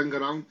 people hung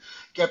around,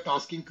 kept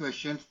asking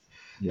questions.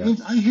 Yeah.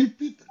 Means I helped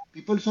people.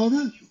 People saw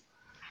value.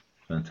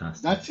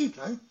 Fantastic. That's it,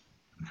 right?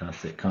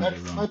 Fantastic. Can't go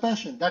That's my wrong.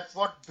 passion. That's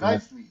what Yeah.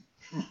 drives me.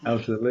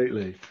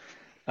 Absolutely.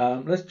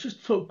 Let's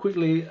just talk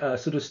quickly,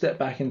 sort of step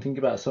back and think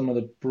about some of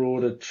the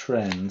broader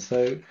trends.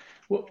 So,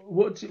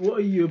 what are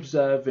you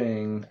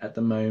observing at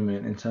the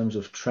moment in terms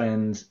of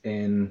trends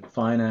in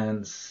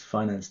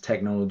finance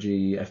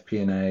technology,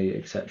 FP&A,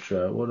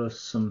 etc.? What are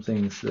some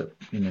things that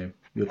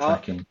you're Uh,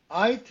 tracking?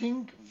 I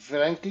think,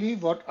 frankly,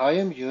 what I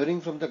am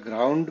hearing from the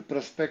ground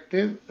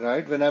perspective,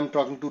 right, when I'm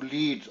talking to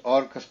leads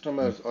or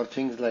customers or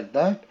things like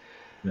that,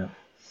 Yeah.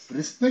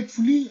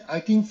 respectfully, I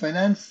think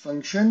finance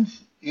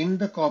functions in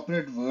the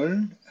corporate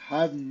world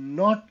have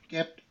not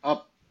kept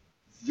up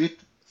with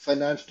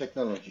finance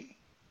technology.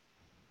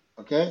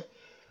 Okay?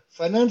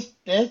 Finance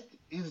tech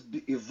is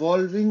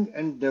evolving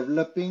and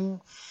developing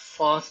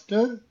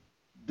faster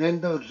than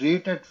the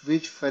rate at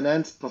which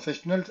finance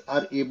professionals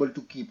are able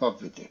to keep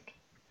up with it.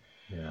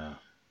 Yeah.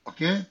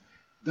 Okay?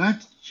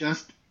 That's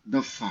just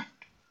the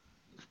fact.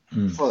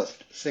 Mm.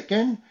 First.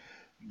 Second,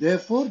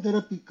 therefore, there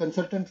are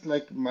consultants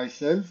like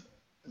myself,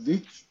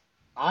 which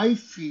I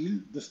feel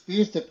the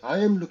space that I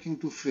am looking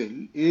to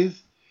fill is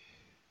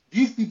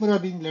these people are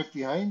being left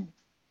behind.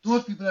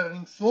 Those people are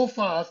running so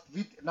fast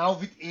with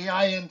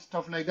AI and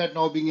stuff like that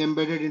now being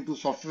embedded into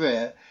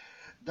software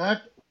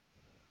that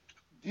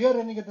they are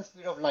running at the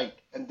speed of light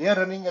and they are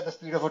running at the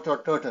speed of a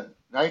turtle,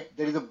 right?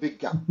 There is a big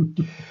gap.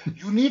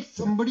 You need Yeah.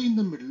 somebody in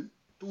the middle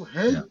to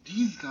help Yeah.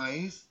 these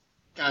guys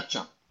catch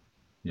up,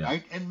 Yeah.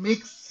 right? And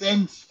make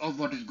sense of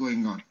what is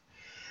going on.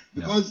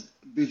 Yeah. Because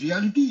the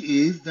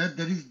reality is that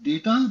there is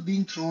data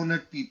being thrown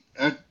at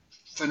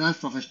finance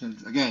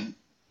professionals again.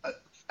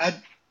 And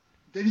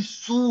there is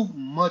so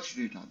much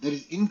data. There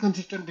is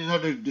inconsistent data,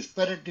 there is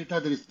disparate data,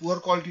 there is poor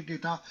quality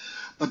data,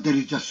 but there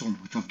is just so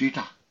much of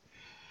data.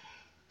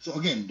 So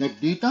again, the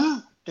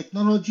data,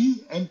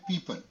 technology, and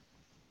people,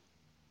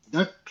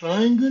 that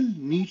triangle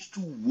needs to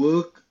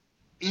work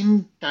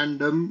in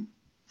tandem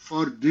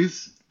for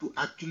this to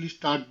actually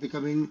start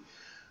becoming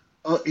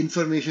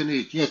information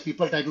age. Yes,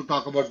 people try to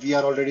talk about we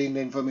are already in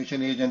the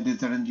information age and this,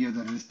 that, and the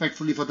other.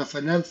 Respectfully, for the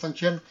finance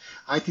function,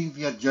 I think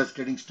we are just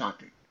getting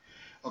started.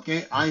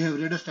 Okay, I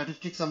have read a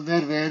statistic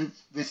somewhere where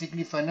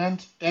basically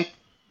finance tech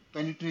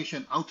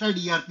penetration outside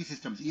ERP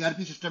systems.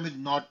 ERP system is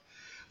not.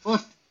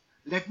 First,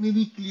 let me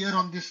be clear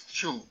on this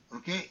show.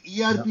 Okay,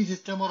 Yeah. ERP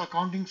system or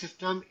accounting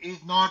system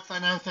is not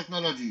finance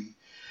technology.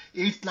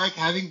 It's like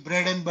having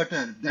bread and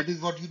butter. That is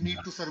what you need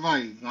to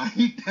survive,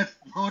 right? That's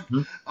not.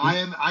 Mhm.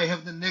 I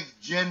have the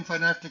next gen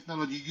finance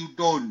technology. You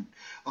don't.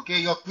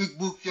 Okay, your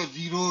QuickBooks, your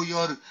Zero,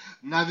 your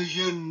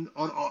Navision,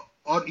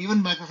 or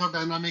even Microsoft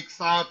Dynamics,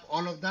 SAP,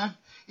 all of that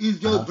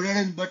is your Uh-huh. bread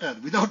and butter.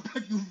 Without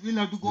that, you will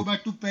have to go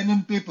back to pen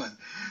and paper.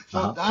 So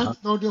Uh-huh. Uh-huh.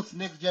 that's not your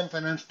next gen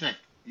finance tech.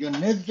 Your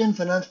next gen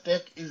finance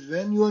tech is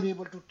when you are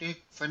able to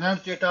take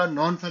finance data,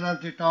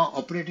 non-finance data,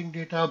 operating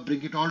data,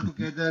 bring it all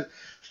together,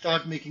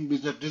 start making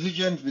business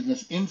decisions,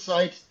 business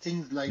insights,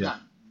 things like Yeah.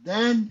 that.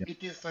 Then Yeah.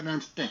 it is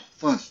finance tech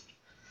first.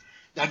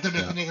 That's the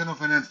Yeah. definition of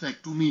finance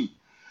tech to me.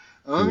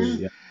 To you. Okay?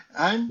 Yeah.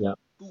 And Yeah.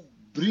 to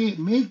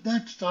make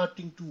that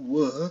starting to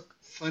work,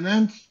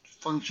 finance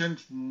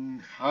functions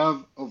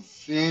have a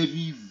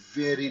very,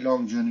 very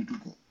long journey to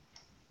go.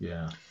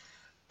 Yeah.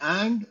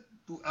 And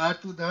to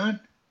add to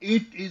that,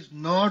 it is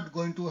not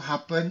going to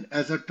happen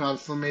as a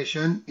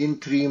transformation in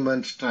 3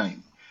 months'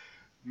 time.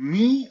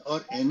 Me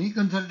or any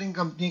consulting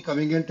company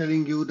coming and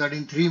telling you that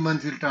in 3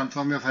 months we'll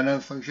transform your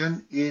finance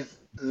function is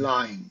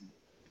lying.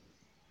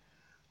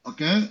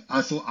 Okay,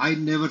 so I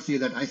never say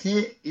that. I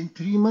say in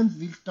 3 months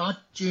we'll start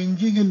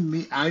changing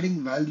and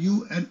adding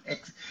value and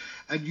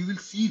you will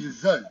see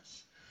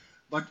results,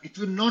 but it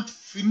will not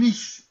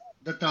finish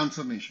the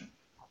transformation.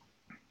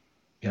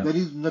 Yeah. There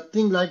is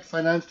nothing like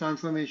finance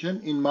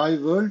transformation in my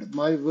world.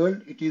 My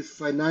world, it is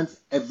finance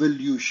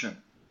evolution.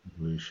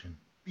 Evolution.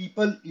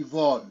 People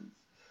evolve.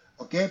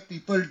 Okay,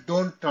 people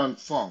don't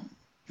transform.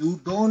 You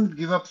don't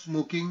give up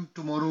smoking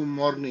tomorrow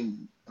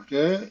morning.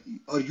 Okay,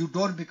 or you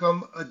don't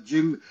become a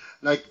gym,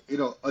 like,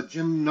 a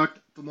gym nut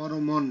tomorrow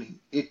morning.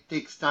 It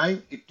takes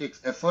time, it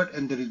takes effort,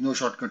 and there is no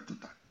shortcut to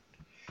that.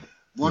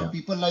 What Yeah.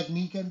 people like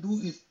me can do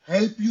is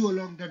help you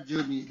along that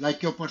journey,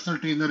 like your personal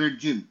trainer at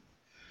gym.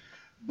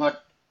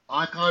 But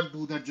I can't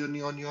do that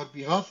journey on your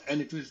behalf,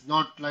 and it is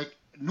not like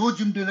no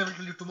gym trainer will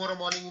tell you tomorrow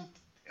morning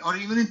or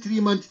even in 3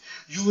 months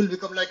you will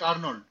become like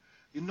Arnold.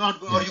 You're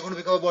not, or Yeah. you're going to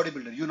become a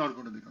bodybuilder. You're not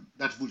going to become.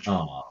 That's bullshit.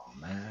 Oh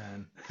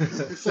man.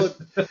 so,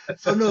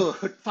 so no,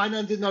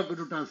 finance is not going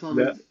to transform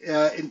Yeah.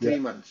 in Yeah. 3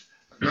 months.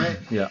 Okay.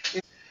 Yeah.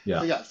 Yeah.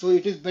 So yeah, so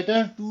it is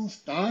better to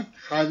start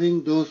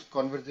having those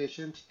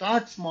conversations.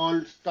 Start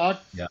small. Start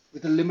Yeah.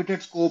 with a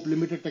limited scope,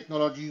 limited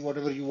technology,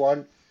 whatever you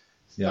want.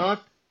 Yeah. Start,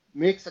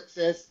 make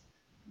success,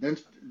 then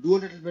do a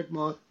little bit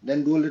more,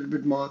 then do a little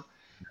bit more,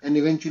 and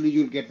eventually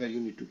you'll get where you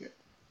need to get.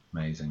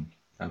 Amazing.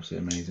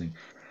 Absolutely amazing.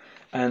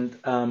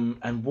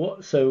 And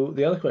what, so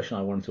the other question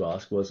I wanted to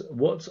ask was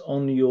what's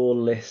on your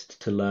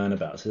list to learn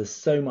about? So there's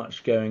so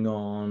much going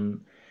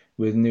on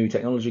with new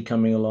technology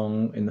coming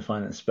along in the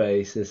finance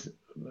space. There's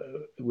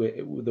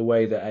with the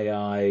way that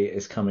AI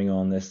is coming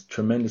on, there's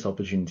tremendous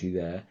opportunity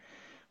there.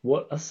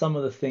 What are some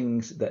of the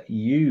things that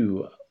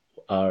you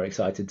are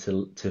excited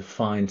to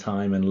find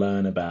time and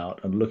learn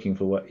about and looking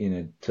for what,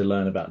 to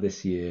learn about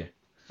this year?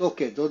 So,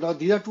 okay, so now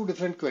these are two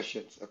different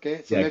questions.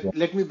 Okay, so Yeah, go on.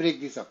 let me break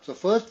this up. So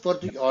first, for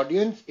Yeah, the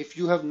audience, if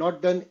you have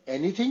not done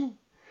anything,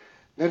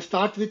 then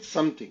start with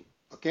something.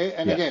 Okay,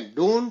 and yeah, again,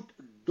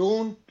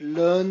 don't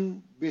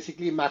learn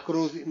basically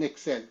macros in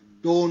Excel.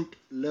 Don't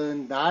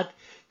learn that.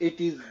 It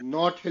is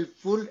not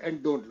helpful,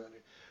 and don't learn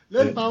it.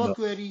 Learn Power no,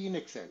 Query in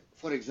Excel,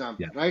 for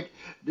example, yeah, right?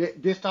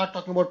 They start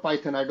talking about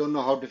Python. I don't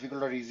know how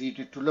difficult or easy it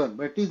is to learn,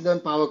 but at least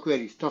learn Power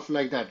Query, stuff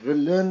like that.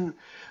 Learn,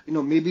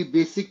 maybe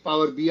basic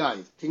Power BI,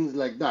 things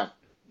like that.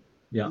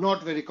 yeah.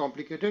 Not very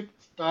complicated.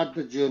 Start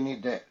the journey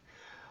there.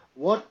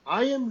 What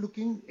I am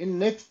looking in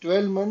next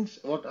 12 months,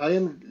 what I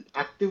am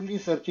actively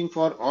searching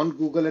for on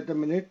Google at the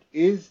minute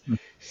is Mm,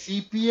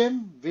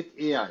 CPM with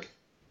AI.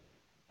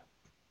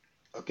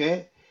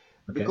 Okay,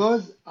 okay,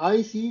 because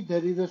I see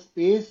there is a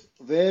space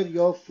where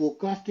your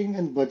forecasting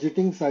and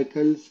budgeting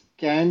cycles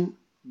can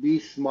be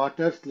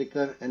smarter,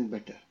 slicker, and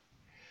better.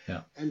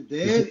 yeah. And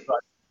Just there,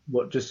 describe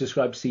just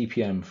describe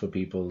CPM for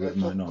people that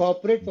so might not.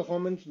 corporate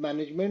performance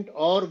management,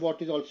 or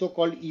what is also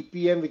called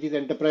EPM, which is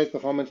enterprise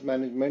performance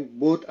management,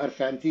 both are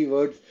fancy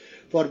words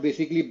for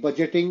basically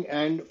budgeting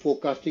and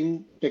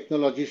forecasting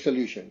technology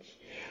solutions.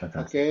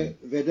 Fantastic. Okay,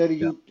 whether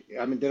Yeah,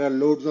 I mean, there are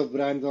loads of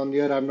brands on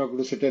here. I'm not going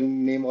to sit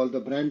and name all the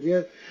brands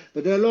here,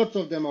 but there are lots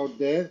of them out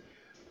there.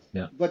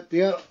 yeah, But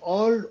they are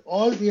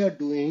all they are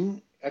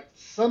doing at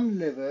some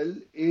level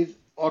is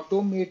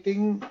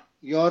automating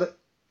your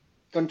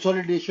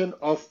consolidation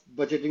of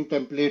budgeting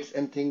templates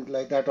and things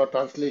like that, or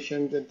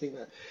translations and things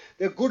like that.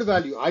 They're good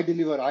value. I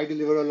deliver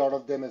a lot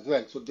of them as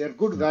well. So they're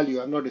good yeah,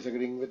 value. I'm not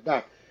disagreeing with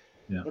that.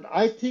 yeah, But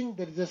I think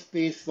there is a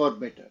space for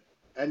better.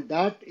 And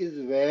that is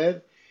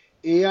where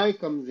AI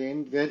comes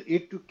in, where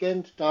it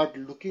can start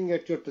looking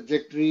at your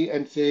trajectory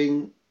and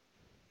saying,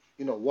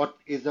 what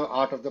is the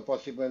art of the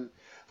possible,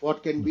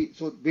 what can mm, be.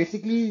 So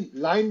basically,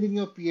 lined in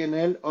your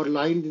P&L or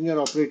lined in your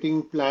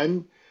operating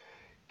plan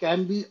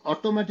can be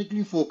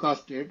automatically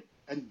forecasted,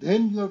 and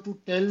then you have to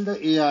tell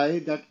the AI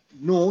that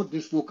no,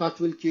 this forecast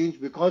will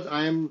change because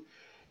I am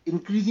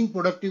increasing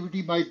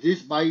productivity by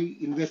this, by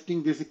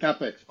investing this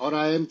capex, or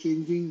I am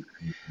changing.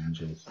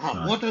 changes.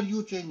 Right. What are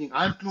you changing?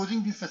 I am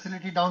closing this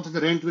facility down so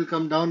the rent will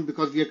come down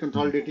because we are Mm,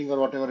 consolidating or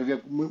whatever. We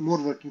are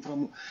more working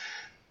from.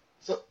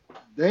 So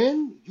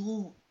then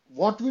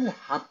what will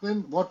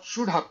happen, what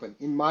should happen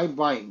in my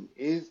mind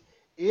is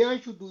AI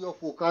should do your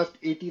forecast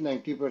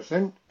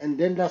 80-90%, and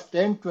then last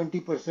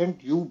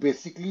 10-20% you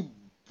basically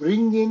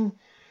bring in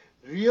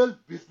real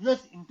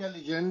business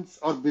intelligence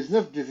or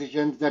business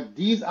decisions, that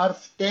these are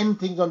 10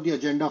 things on the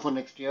agenda for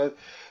next year,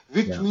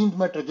 which yeah, means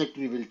my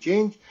trajectory will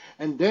change.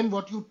 And then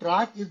what you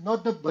track is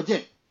not the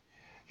budget.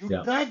 You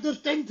yeah, track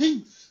those 10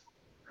 things.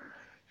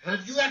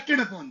 Have you acted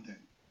upon them?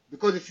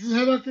 Because if you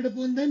have acted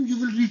upon them, you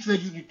will reach where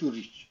you need to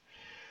reach.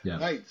 yeah,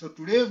 Right. So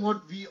today,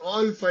 what we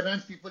all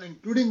finance people,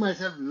 including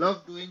myself,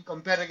 love doing: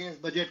 compare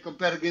against budget,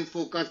 compare against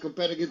forecast,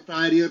 compare against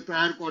prior year,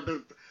 prior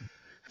quarter.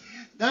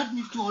 That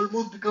needs to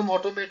almost become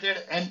automated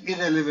and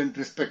irrelevant,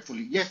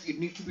 respectfully. Yes, it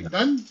needs to be yeah,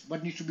 done,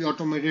 but needs to be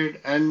automated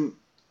and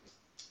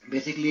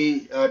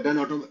basically done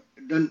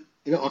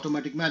in an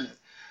automatic manner.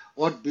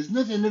 What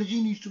business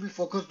energy needs to be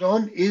focused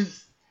on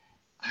is,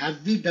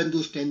 have we done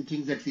those 10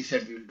 things that we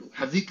said we will do?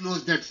 Have we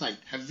closed that site?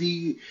 Have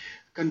we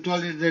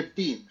consolidated that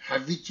team?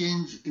 Have we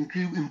changed,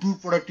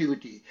 improved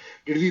productivity?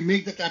 Did we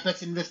make the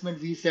capex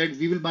investment we said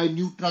we will buy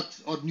new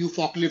trucks or new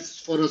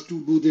forklifts for us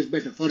to do this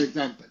better, for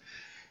example?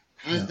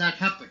 Has yeah, that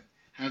happened?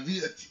 Have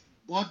we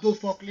bought those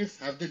forklifts?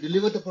 Have they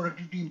delivered the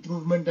productivity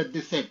improvement that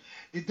they said?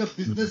 Did the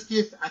mm, business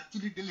case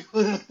actually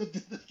deliver the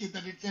business case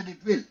that it said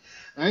it will?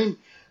 Right?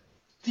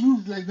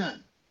 Things like that.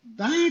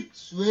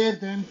 That's where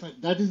then,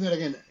 that is where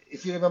again,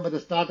 if you remember the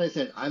start, I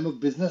said I'm a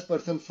business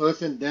person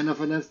first and then a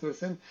finance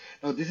person.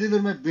 Now, this is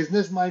where my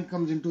business mind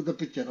comes into the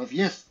picture of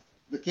yes,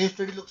 the case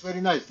study looks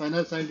very nice.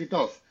 Finance signed it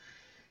off.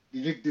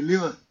 Did it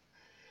deliver?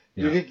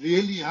 Did Yeah. it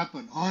really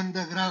happen on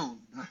the ground?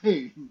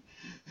 Right?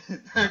 Yeah.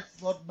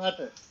 That's what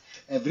matters.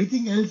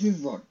 Everything else is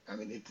what? I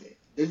mean,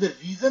 there's a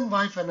reason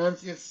why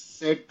finance is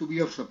said to be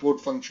a support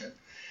function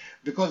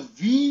because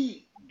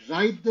we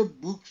write the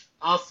books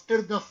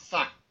after the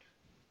fact,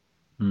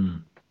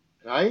 Mm.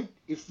 right?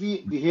 If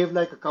we behave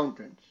like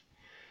accountants.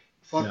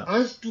 For Yeah.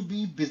 us to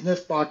be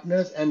business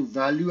partners and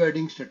value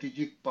adding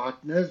strategic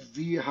partners,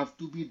 we have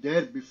to be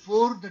there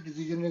before the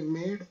decision is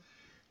made,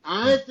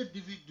 Yeah. as the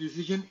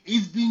decision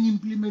is being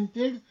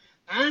implemented,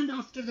 and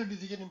after the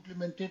decision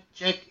implemented,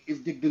 check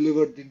if they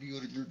delivered in the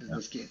original Yeah.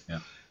 business case. Yeah.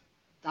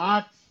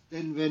 That's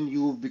then when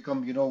you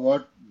become, you know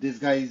what, these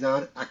guys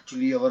are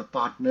actually our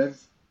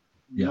partners,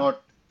 Yeah.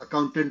 not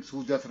accountants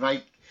who just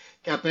write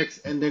capex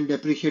and then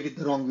depreciate it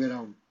the wrong way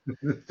around.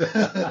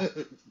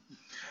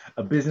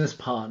 A business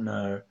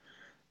partner,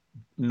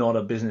 not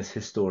a business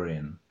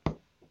historian.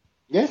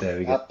 Yes, There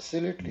we go.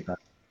 absolutely.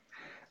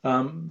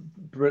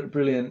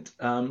 Brilliant.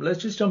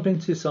 Let's just jump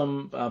into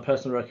some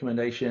personal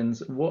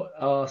recommendations. What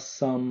are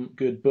some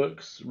good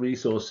books,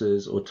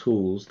 resources, or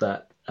tools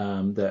that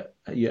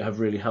you have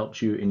really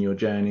helped you in your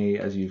journey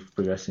as you've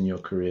progressed in your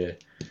career?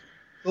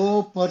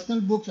 So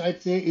personal books,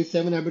 I'd say, is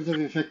Seven Habits of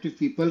Effective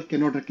People.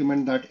 Cannot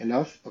recommend that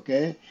enough.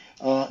 Okay.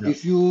 Yeah.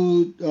 If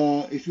you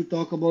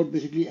talk about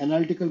basically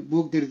analytical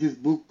book, there is this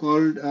book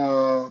called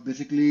oh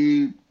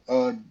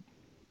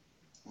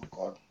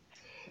God,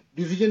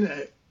 Decision.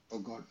 Oh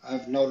God,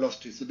 I've now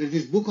lost it. So there's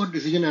this book on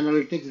decision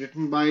analytics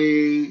written by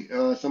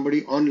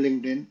somebody on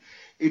LinkedIn.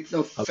 It's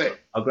a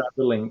I'll grab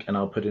the link and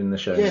I'll put it in the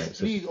show Yes, notes.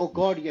 please. Oh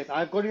God, yes.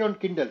 I've got it on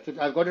Kindle. So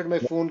I've got it on my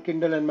phone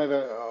Kindle and my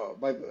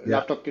Yeah.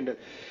 laptop Kindle.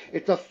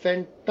 It's a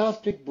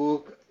fantastic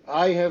book.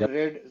 I have Yeah.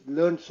 read,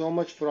 learned so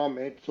much from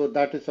it. So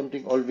that is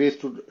something always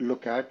to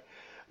look at.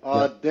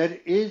 Yeah. There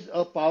is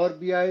a Power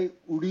BI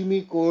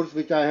Udemy course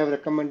which I have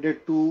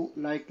recommended to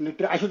like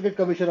literally. I should get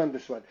commission on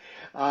this one.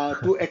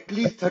 To at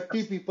least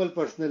 30 people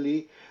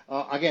personally.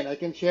 Again, I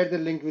can share the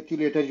link with you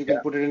later. You can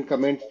Yeah. put it in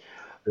comments.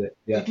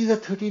 Yeah. It is a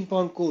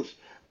 13-pound course,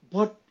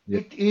 but Yeah.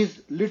 it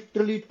is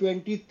literally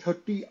 20,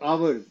 30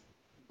 hours.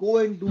 Go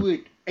and do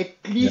it. At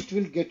Yeah. least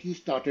will get you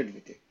started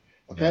with it.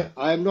 Okay. Yeah.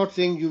 I am not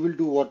saying you will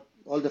do what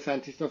all the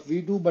fancy stuff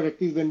we do, but at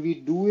least when we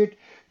do it,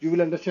 you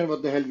will understand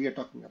what the hell we are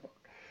talking about.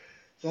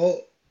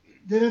 So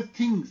there are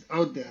things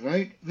out there,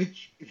 right,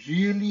 which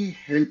really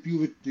help you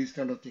with these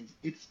kind of things.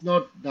 It's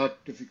not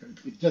that difficult.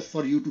 It's just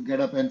for you to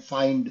get up and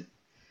find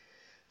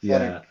for it.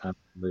 Yeah.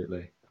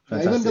 Absolutely. Yeah,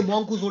 even the Fantastic.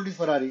 monk who sold his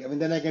Ferrari. I mean,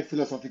 then I get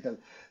philosophical.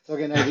 So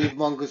again, I read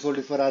monk who sold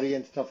his Ferrari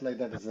and stuff like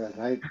that as well,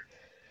 right?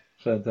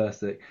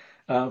 Fantastic.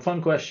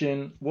 Fun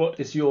question.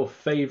 What is your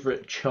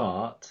favorite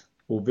chart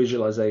or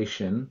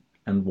visualization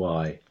and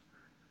why?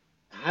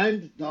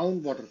 Hands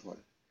down waterfall.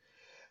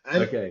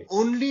 And Okay.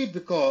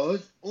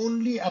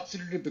 only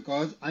absolutely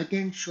because I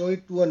can show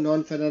it to a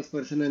non-finance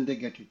person and they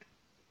get it.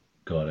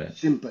 Got it.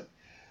 Simple.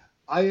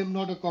 I am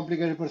not a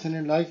complicated person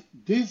in life.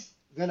 This,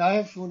 when I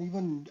have shown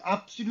even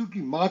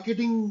absolutely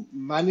marketing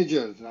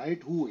managers,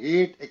 right, who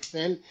hate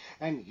Excel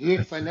and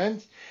hate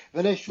finance,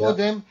 when I show Yeah.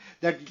 them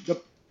that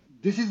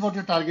this is what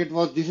your target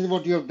was, this is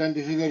what you have done,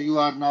 this is where you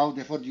are now,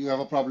 therefore you have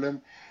a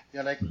problem,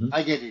 they're like, Hmm.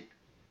 I get it.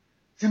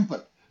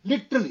 Simple.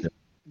 Literally. Yeah.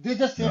 They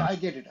just say, Yeah. I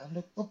get it. I'm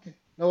like, okay,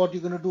 now what are you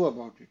going to do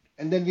about it?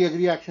 And then we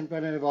agree action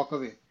plan and I walk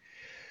away.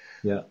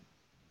 Yeah.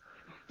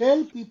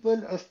 Tell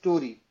people a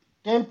story,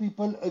 tell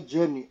people a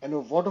journey, and a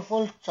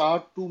waterfall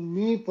chart to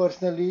me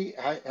personally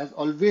has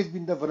always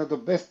been the one of the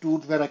best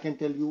tools where I can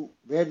tell you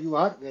where you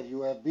are, where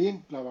you have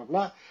been, blah blah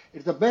blah.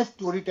 It's the best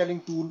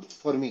storytelling tool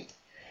for me.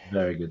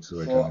 Very good So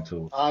storytelling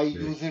tool. I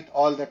Really use it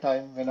all the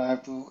time when I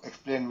have to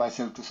explain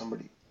myself to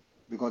somebody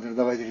because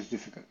otherwise it is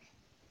difficult.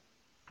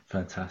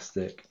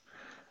 fantastic.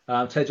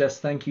 Tejas,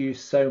 thank you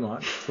so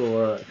much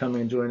for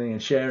coming and joining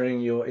and sharing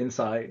your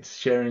insights,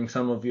 sharing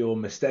some of your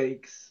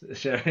mistakes,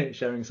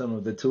 sharing some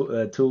of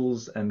the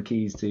tools and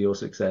keys to your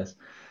success.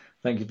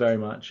 Thank you very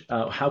much.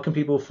 How can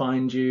people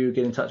find you,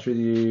 get in touch with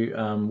you?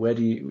 Where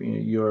do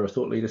you're a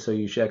thought leader, so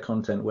you share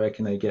content. Where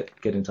can they get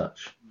in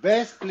touch?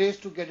 Best place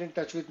to get in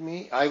touch with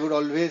me, I would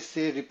always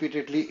say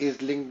repeatedly, is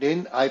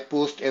LinkedIn. I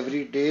post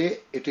every day.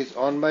 It is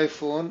on my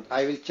phone.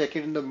 I will check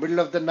it in the middle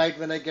of the night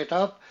when I get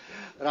up.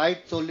 Right,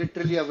 so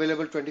literally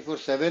available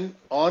 24/7.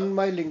 On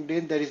my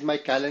LinkedIn, there is my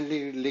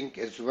Calendly link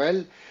as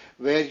well,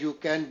 where you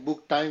can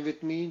book time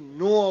with me.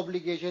 No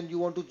obligation. You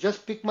want to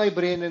just pick my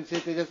brain and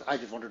say, Tejas, I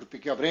just wanted to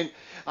pick your brain.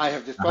 I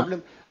have this Uh-huh.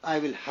 problem. I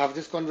will have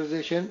this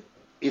conversation.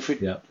 If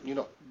it,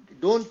 Yeah.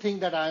 don't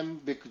think that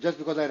just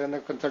because I run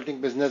a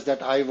consulting business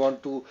that I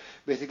want to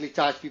basically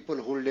charge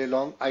people whole day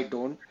long. I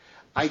don't.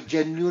 I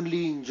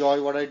genuinely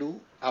enjoy what I do.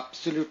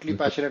 Absolutely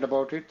Okay. passionate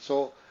about it.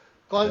 So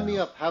call me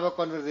Wow. up, have a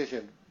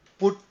conversation,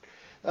 put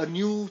a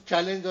new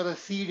challenge or a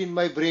seed in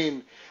my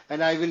brain,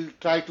 and I will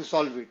try to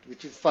solve it,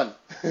 which is fun.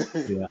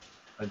 Yeah.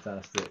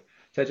 Fantastic.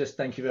 Tejas,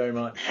 thank you very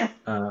much.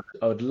 I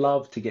would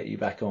love to get you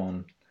back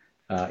on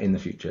in the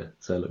future.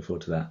 So I look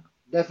forward to that.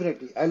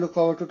 Definitely. I look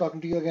forward to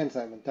talking to you again,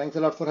 Simon. Thanks a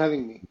lot for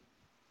having me.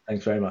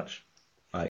 Thanks very much.